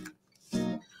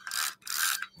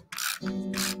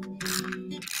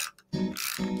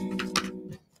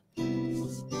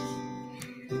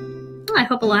 I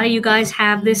hope a lot of you guys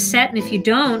have this set, and if you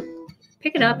don't,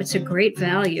 pick it up. It's a great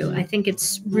value. I think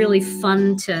it's really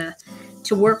fun to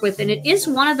work with, and it is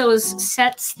one of those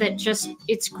sets that just,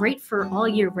 it's great for all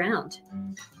year round.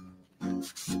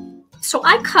 So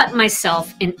I cut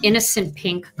myself an innocent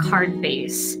pink card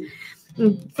base.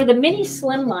 For the mini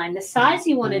slimline, the size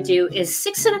you want to do is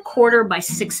 6 1/4 by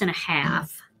 6 1/2.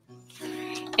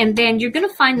 And then you're going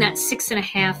to find that 6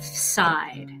 1/2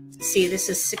 side. See, this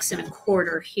is 6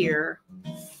 1/4 here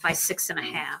by 6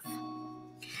 1/2.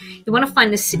 You want to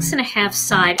find the 6 1/2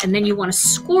 side, and then you want to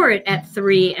score it at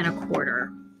 3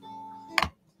 1/4.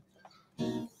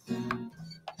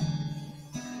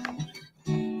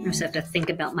 I just have to think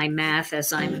about my math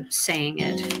as I'm saying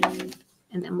it.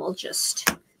 And then we'll just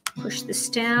push this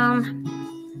down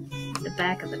the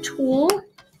back of the tool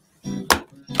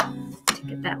to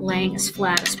get that laying as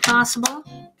flat as possible.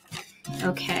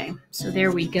 Okay, so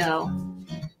there we go.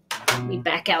 Let me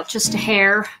back out just a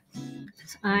hair.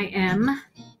 I am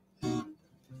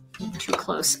too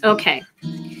close. Okay,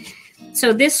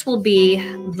 so this will be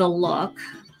the look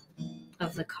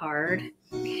of the card.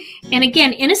 And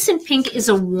again, Innocent Pink is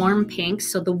a warm pink,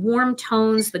 so the warm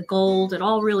tones, the gold, it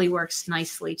all really works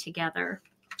nicely together.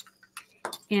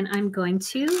 And I'm going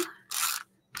to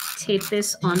tape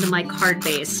this onto my card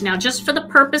base. Now, just for the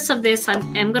purpose of this, I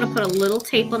am going to put a little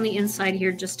tape on the inside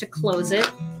here just to close it.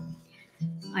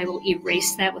 I will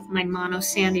erase that with my mono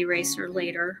sand eraser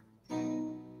later.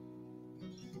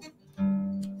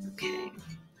 Okay,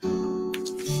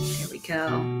 there we go.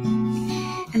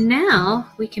 And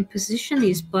now we can position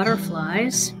these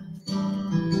butterflies.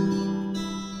 Now,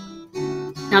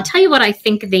 I'll tell you what I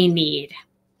think they need.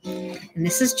 And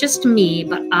this is just me,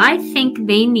 but I think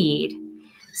they need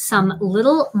some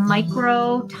little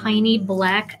micro, tiny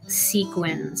black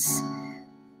sequins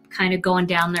kind of going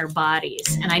down their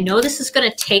bodies. And I know this is going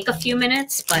to take a few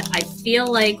minutes, but I feel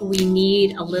like we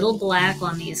need a little black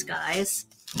on these guys.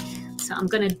 So I'm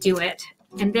going to do it.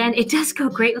 And then it does go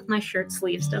great with my shirt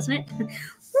sleeves, doesn't it?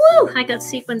 Woo! I got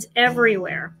sequins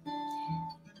everywhere.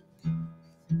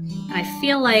 I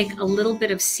feel like a little bit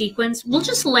of sequins. We'll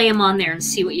just lay them on there and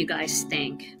see what you guys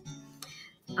think.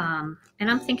 And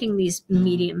I'm thinking these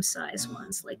medium-sized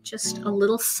ones, like just a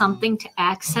little something to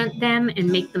accent them and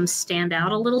make them stand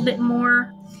out a little bit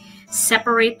more.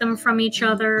 Separate them from each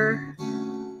other.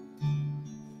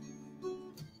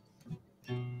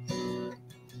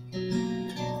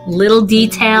 Little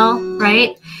detail,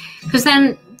 right? Because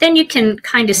then you can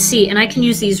kind of see, and I can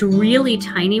use these really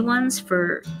tiny ones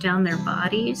for down their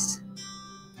bodies.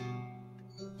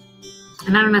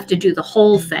 And I don't have to do the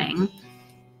whole thing.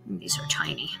 These are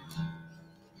tiny.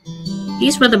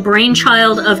 These were the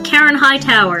brainchild of Karen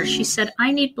Hightower. She said,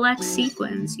 I need black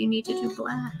sequins. You need to do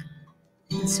black.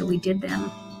 And so we did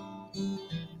them.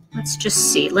 Let's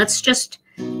just see. Let's just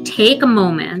take a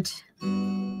moment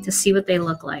to see what they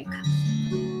look like.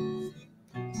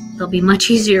 They'll be much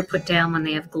easier to put down when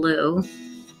they have glue.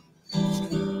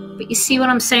 But you see what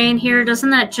I'm saying here?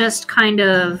 Doesn't that just kind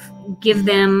of give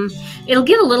them, it'll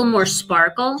give a little more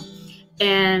sparkle,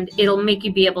 and it'll make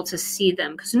you be able to see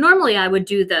them. Because normally I would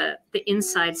do the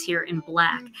insides here in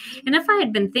black. And if I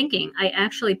had been thinking, I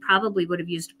actually probably would have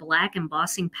used black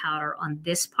embossing powder on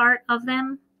this part of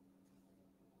them.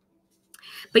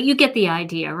 But you get the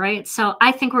idea, right? So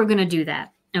I think we're going to do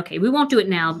that. Okay, we won't do it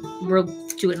now. We'll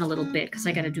do it in a little bit because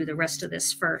I got to do the rest of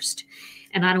this first.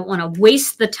 And I don't want to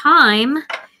waste the time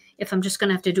if I'm just going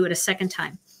to have to do it a second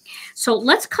time. So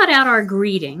let's cut out our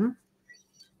greeting.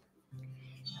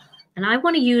 And I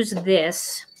want to use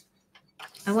this.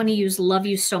 I want to use Love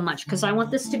You So Much because I want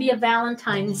this to be a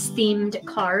Valentine's themed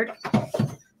card.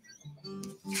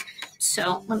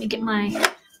 So let me get my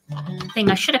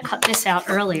thing. I should have cut this out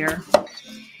earlier.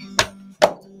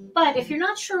 But if you're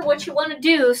not sure what you want to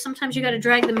do, sometimes you got to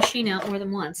drag the machine out more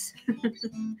than once.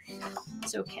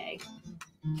 It's okay.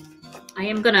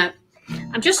 I'm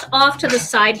just off to the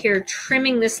side here,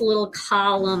 trimming this little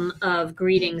column of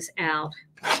greetings out.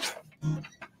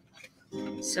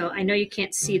 So I know you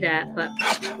can't see that, but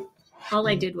all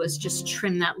I did was just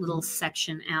trim that little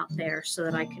section out there so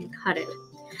that I can cut it.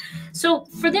 So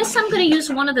for this, I'm going to use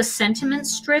one of the sentiment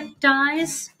strip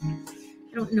dies.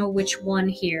 I don't know which one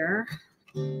here.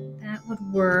 That would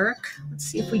work. Let's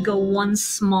see if we go one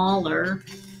smaller.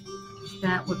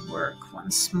 That would work.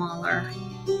 One smaller.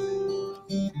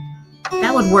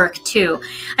 That would work too.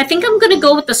 I think I'm going to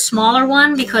go with the smaller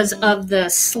one because of the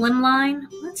slimline.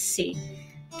 Let's see.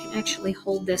 I can actually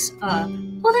hold this up.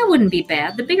 Well, that wouldn't be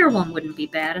bad. The bigger one wouldn't be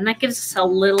bad, and that gives us a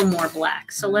little more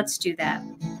black. So let's do that.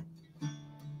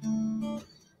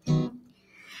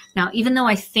 Now, even though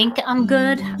I think I'm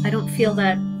good, I don't feel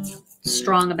that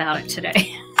strong about it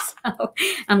today. So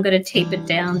I'm going to tape it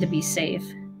down to be safe.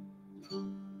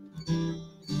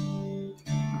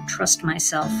 Trust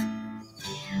myself.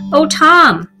 Oh,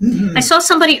 Tom, Mhm. I saw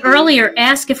somebody earlier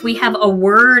ask if we have a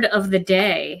word of the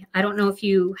day. I don't know if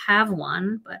you have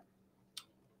one, but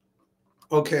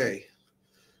Okay.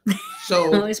 I'm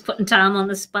So, always putting Tom on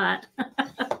the spot.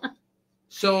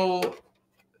 so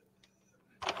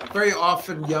very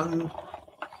often young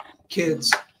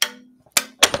kids,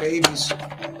 babies,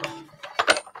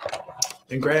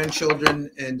 and grandchildren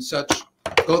and such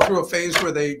go through a phase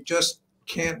where they just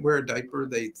can't wear a diaper.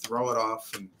 They throw it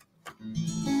off and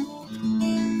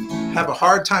have a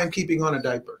hard time keeping on a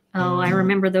diaper. Oh, I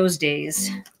remember those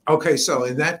days. Okay, so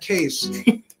in that case,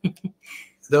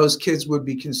 those kids would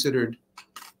be considered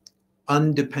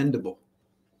undependable.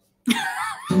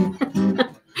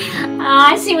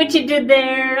 I see what you did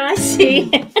there. I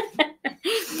see.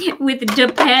 With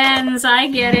depends, I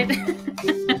get it.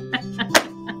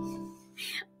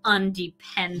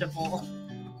 Undependable.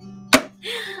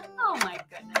 Oh my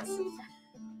goodness.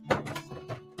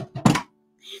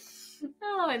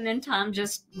 Oh, and then Tom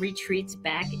just retreats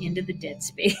back into the dead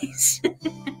space.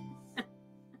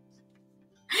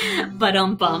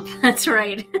 But bump. That's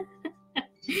right.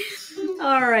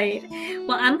 All right.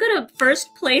 Well, I'm going to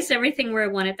first place everything where I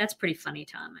want it. That's pretty funny,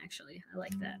 Tom, actually. I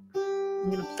like that. I'm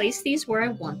going to place these where I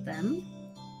want them.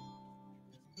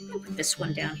 I'm going to put this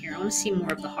one down here. I want to see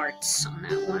more of the hearts on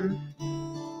that one.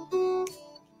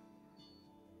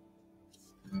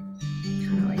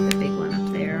 Kind of like the big one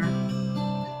up there.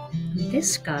 And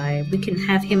this guy, we can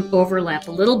have him overlap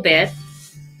a little bit.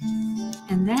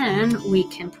 And then we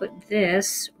can put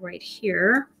this right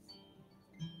here.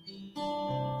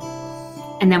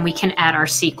 And then we can add our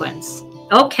sequins.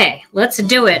 Okay, let's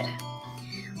do it.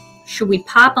 Should we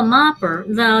pop them up or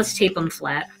no, let's tape them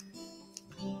flat.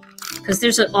 Because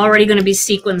there's already going to be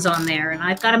sequins on there. And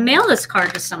I've got to mail this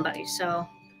card to somebody. So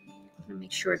I'm going to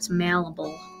make sure it's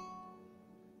mailable.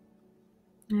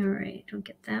 All right, don't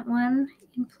get that one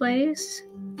in place.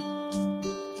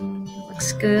 That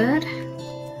looks good.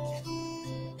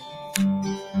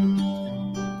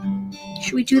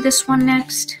 Should we do this one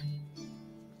next?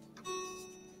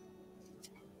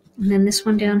 And then this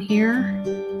one down here.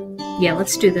 Yeah,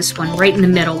 let's do this one right in the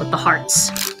middle with the hearts.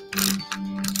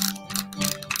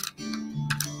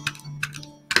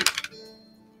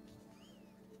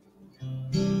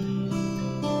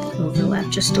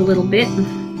 Overlap just a little bit.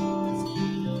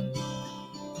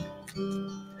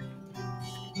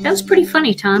 That was pretty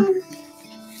funny, Tom.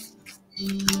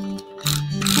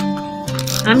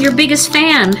 I'm your biggest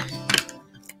fan.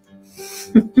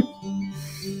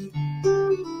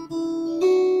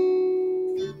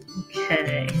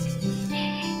 Okay.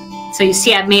 So you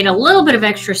see I've made a little bit of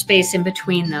extra space in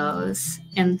between those.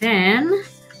 And then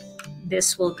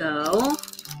this will go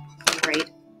right.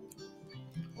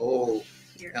 Oh,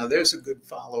 Here. now there's a good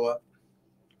follow-up.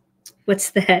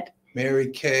 What's that? Mary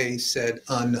Kay said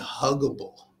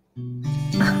unhuggable.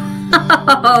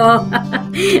 Oh,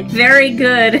 very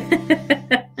good.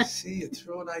 See, you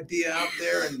throw an idea out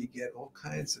there and you get all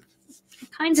kinds of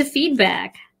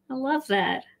feedback. I love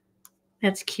that.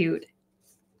 That's cute.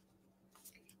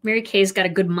 Mary Kay's got a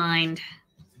good mind.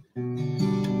 All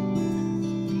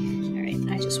right,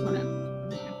 I just want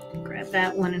to grab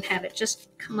that one and have it just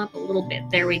come up a little bit.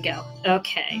 There we go.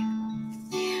 Okay.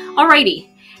 All righty.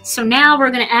 So now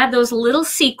we're going to add those little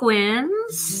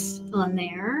sequins on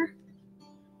there.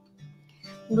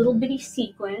 Little bitty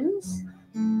sequins.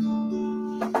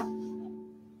 Let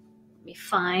me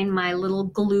find my little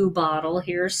glue bottle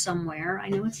here somewhere. I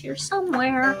know it's here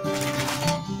somewhere.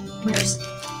 Where's...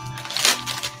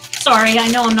 Sorry, I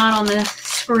know I'm not on the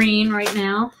screen right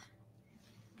now.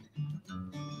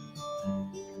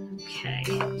 Okay.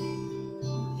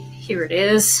 Here it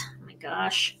is. Oh my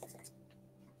gosh.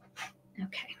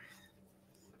 Okay.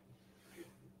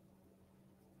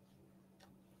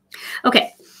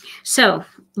 Okay, so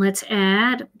let's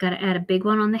add, got to add a big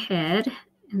one on the head,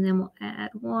 and then we'll add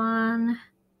 1,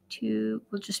 2,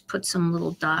 we'll just put some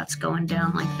little dots going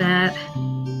down like that.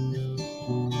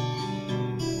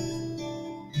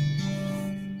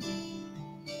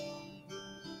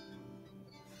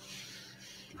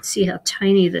 See how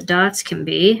tiny the dots can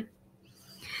be.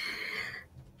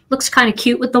 Looks kind of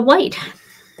cute with the white.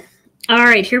 All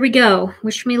right, here we go.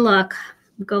 Wish me luck.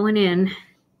 I'm going in.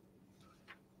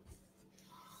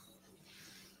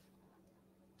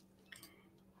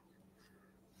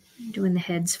 Doing the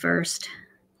heads first.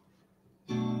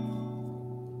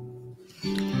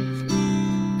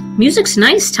 Music's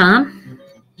nice, Tom.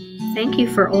 Thank you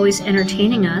for always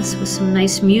entertaining us with some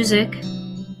nice music.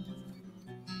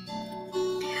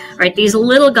 All right, these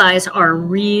little guys are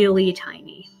really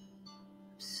tiny.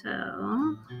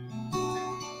 So,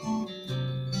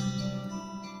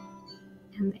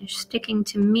 And they're sticking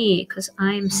to me because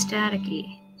I'm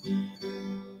staticky.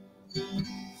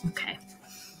 Okay.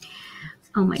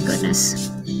 Oh my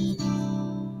goodness.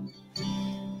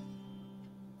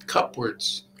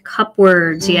 Cupwards.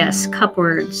 Cupwards, yes,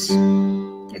 cupwards.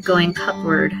 They're going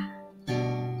cupward.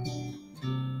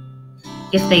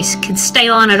 If they could stay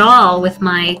on at all with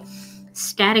my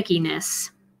staticiness.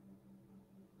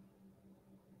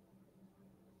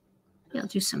 I'll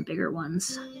do some bigger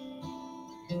ones.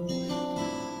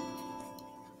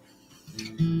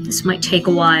 This might take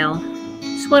a while.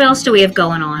 So what else do we have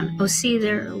going on? Oh, see,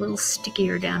 they're a little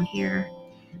stickier down here.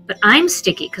 But I'm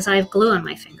sticky because I have glue on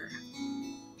my finger.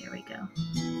 There we go.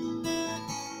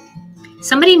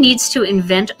 Somebody needs to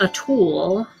invent a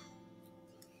tool.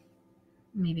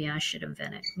 Maybe I should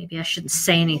invent it. Maybe I shouldn't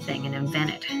say anything and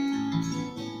invent it.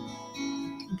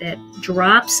 That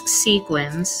drops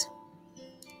sequins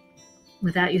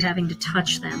without you having to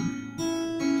touch them.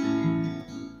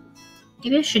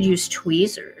 Maybe I should use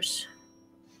tweezers.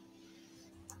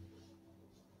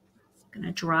 I'm going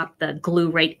to drop the glue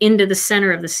right into the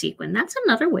center of the sequin. That's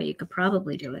another way you could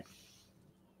probably do it.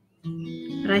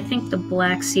 But I think the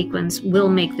black sequins will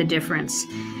make the difference,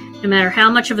 no matter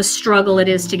how much of a struggle it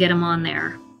is to get them on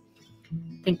there.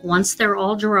 I think once they're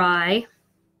all dry,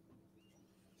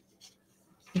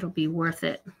 it'll be worth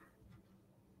it.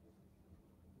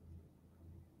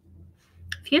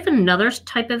 If you have another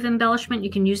type of embellishment, you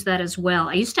can use that as well.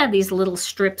 I used to have these little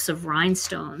strips of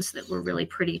rhinestones that were really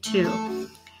pretty too.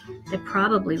 They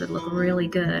probably would look really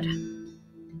good.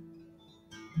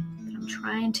 But I'm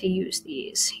trying to use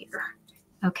these here.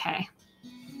 Okay.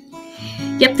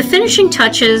 Yep, the finishing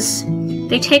touches,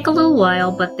 they take a little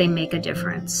while, but they make a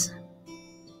difference.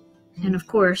 And of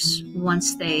course,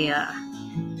 once they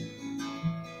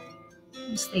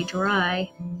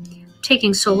dry,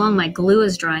 taking so long, my glue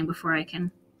is drying before I can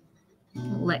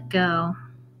let go.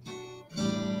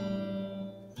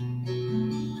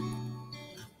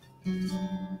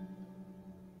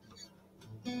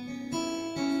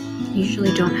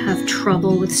 Usually don't have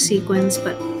trouble with sequins,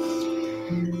 but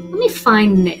let me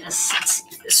find this. Let's see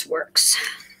if this works.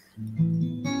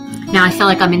 Now I feel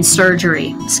like I'm in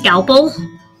surgery. Scalpel.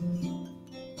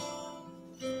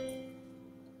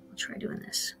 I'll try doing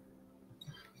this.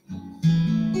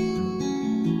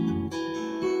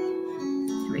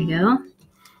 There we go.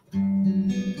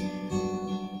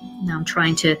 Now I'm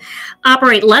trying to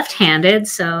operate left-handed,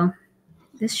 so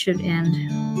this should end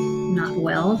not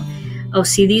well. Oh,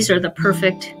 see, these are the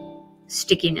perfect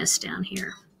stickiness down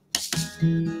here.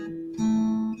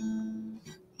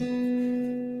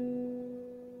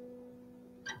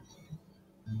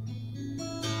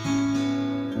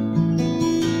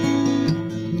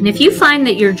 And if you find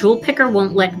that your jewel picker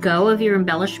won't let go of your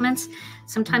embellishments,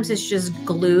 sometimes it's just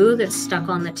glue that's stuck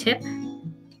on the tip.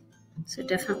 So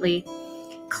definitely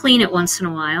clean it once in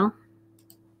a while.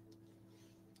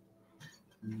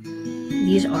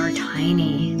 These are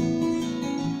tiny.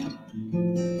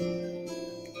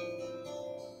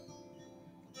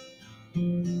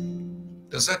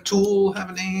 Does that tool have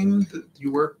a name that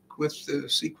you work with the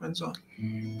sequins on?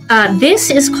 This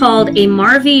is called a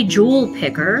Marvy Jewel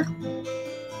Picker.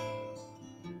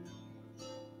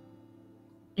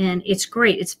 And it's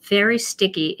great. It's very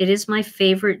sticky. It is my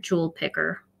favorite jewel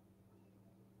picker.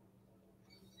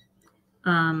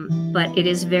 But it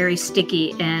is very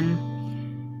sticky,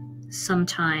 and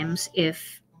sometimes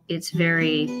if it's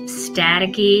very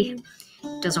staticky,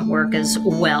 it doesn't work as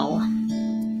well.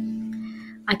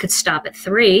 I could stop at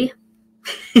 3.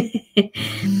 Put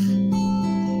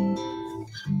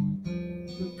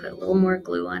a little more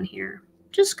glue on here.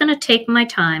 Just going to take my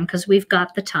time because we've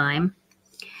got the time.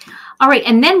 All right,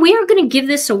 and then we are going to give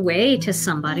this away to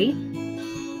somebody.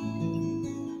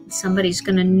 Somebody's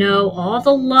going to know all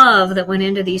the love that went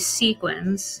into these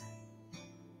sequins.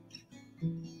 I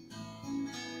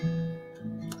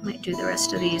might do the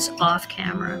rest of these off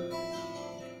camera,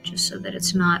 just so that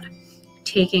it's not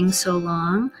taking so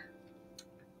long.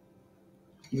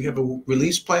 We have a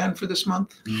release plan for this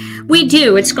month? We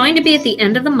do. It's going to be at the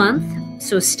end of the month,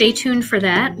 so stay tuned for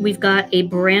that. We've got a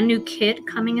brand new kit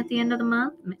coming at the end of the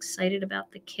month. I'm excited about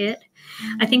the kit.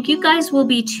 I think you guys will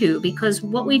be too, because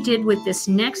what we did with this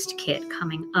next kit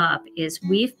coming up is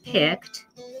we've picked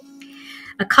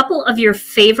a couple of your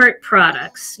favorite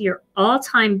products, your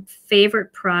all-time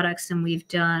favorite products, and we've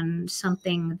done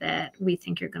something that we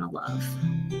think you're going to love.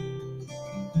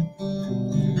 I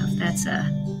don't know if that's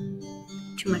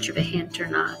too much of a hint or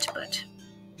not, but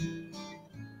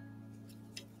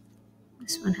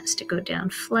this one has to go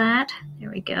down flat. There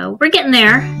we go. We're getting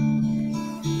there.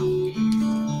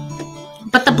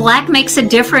 But the black makes a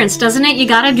difference, doesn't it? You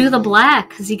got to do the black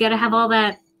because you got to have all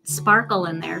that sparkle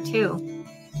in there too.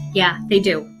 Yeah, they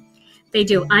do. They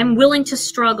do. I'm willing to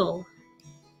struggle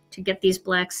to get these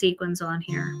black sequins on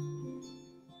here.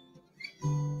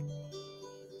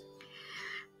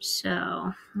 So,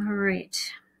 all right.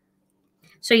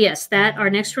 So yes, our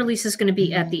next release is going to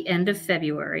be at the end of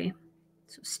February.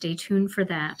 So stay tuned for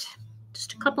that.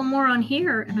 Just a couple more on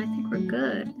here, and I think we're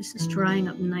good. This is drying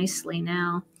up nicely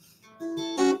now.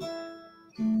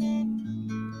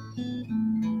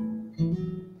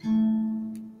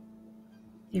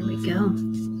 There we go.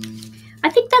 I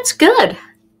think that's good.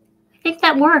 I think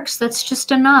that works. That's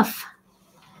just enough.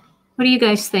 What do you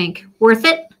guys think? Worth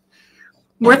it?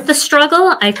 Worth the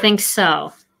struggle? I think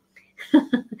so.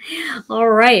 All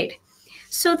right.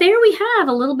 So there we have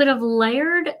a little bit of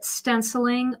layered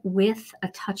stenciling with a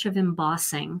touch of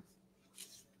embossing.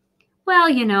 Well,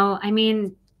 you know, I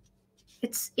mean,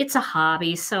 it's a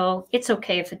hobby, so it's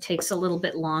okay if it takes a little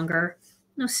bit longer.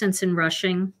 No sense in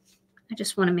rushing. I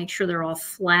just want to make sure they're all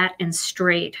flat and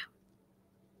straight.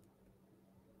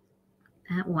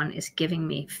 That one is giving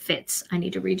me fits. I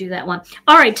need to redo that one.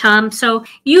 All right, Tom, so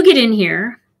you get in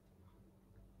here.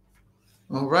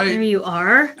 All right. There you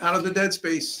are. Out of the dead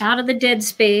space. Out of the dead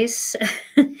space.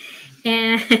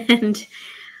 And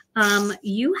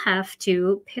you have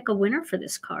to pick a winner for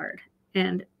this card.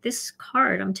 And this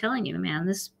card, I'm telling you, man,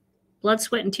 this blood,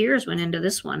 sweat, and tears went into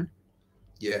this one.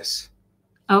 Yes.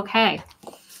 Okay.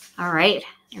 All right.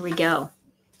 Here we go.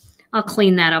 I'll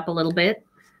clean that up a little bit.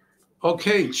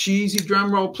 Okay. Cheesy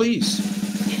drum roll, please.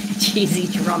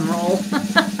 Cheesy drum roll.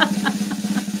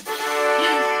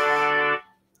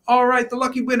 All right. The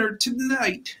lucky winner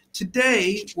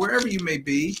today, wherever you may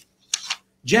be,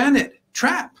 Janet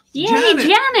Trapp. Yay,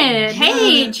 Janet.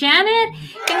 Hey, Janet.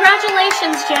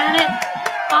 Congratulations, Janet.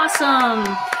 Awesome.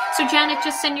 So, Janet,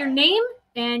 just send your name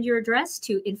and your address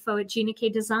to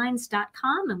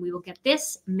info@ginakdesigns.com, and we will get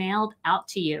this mailed out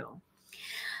to you.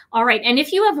 All right. And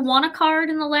if you have won a card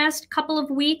in the last couple of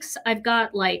weeks, I've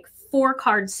got like 4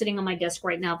 cards sitting on my desk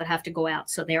right now that have to go out.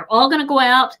 So they're all going to go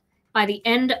out by the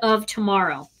end of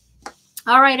tomorrow.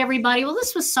 All right, everybody. Well,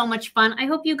 this was so much fun. I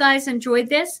hope you guys enjoyed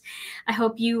this. I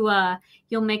hope you'll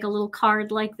make a little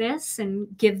card like this and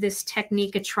give this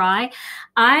technique a try.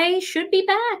 I should be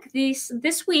back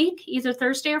this week, either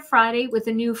Thursday or Friday, with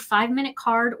a new 5-minute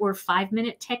card or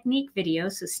 5-minute technique video.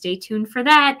 So stay tuned for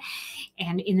that.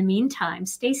 And in the meantime,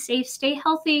 stay safe, stay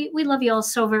healthy. We love you all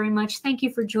so very much. Thank you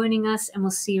for joining us, and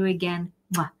we'll see you again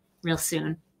real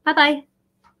soon. Bye-bye.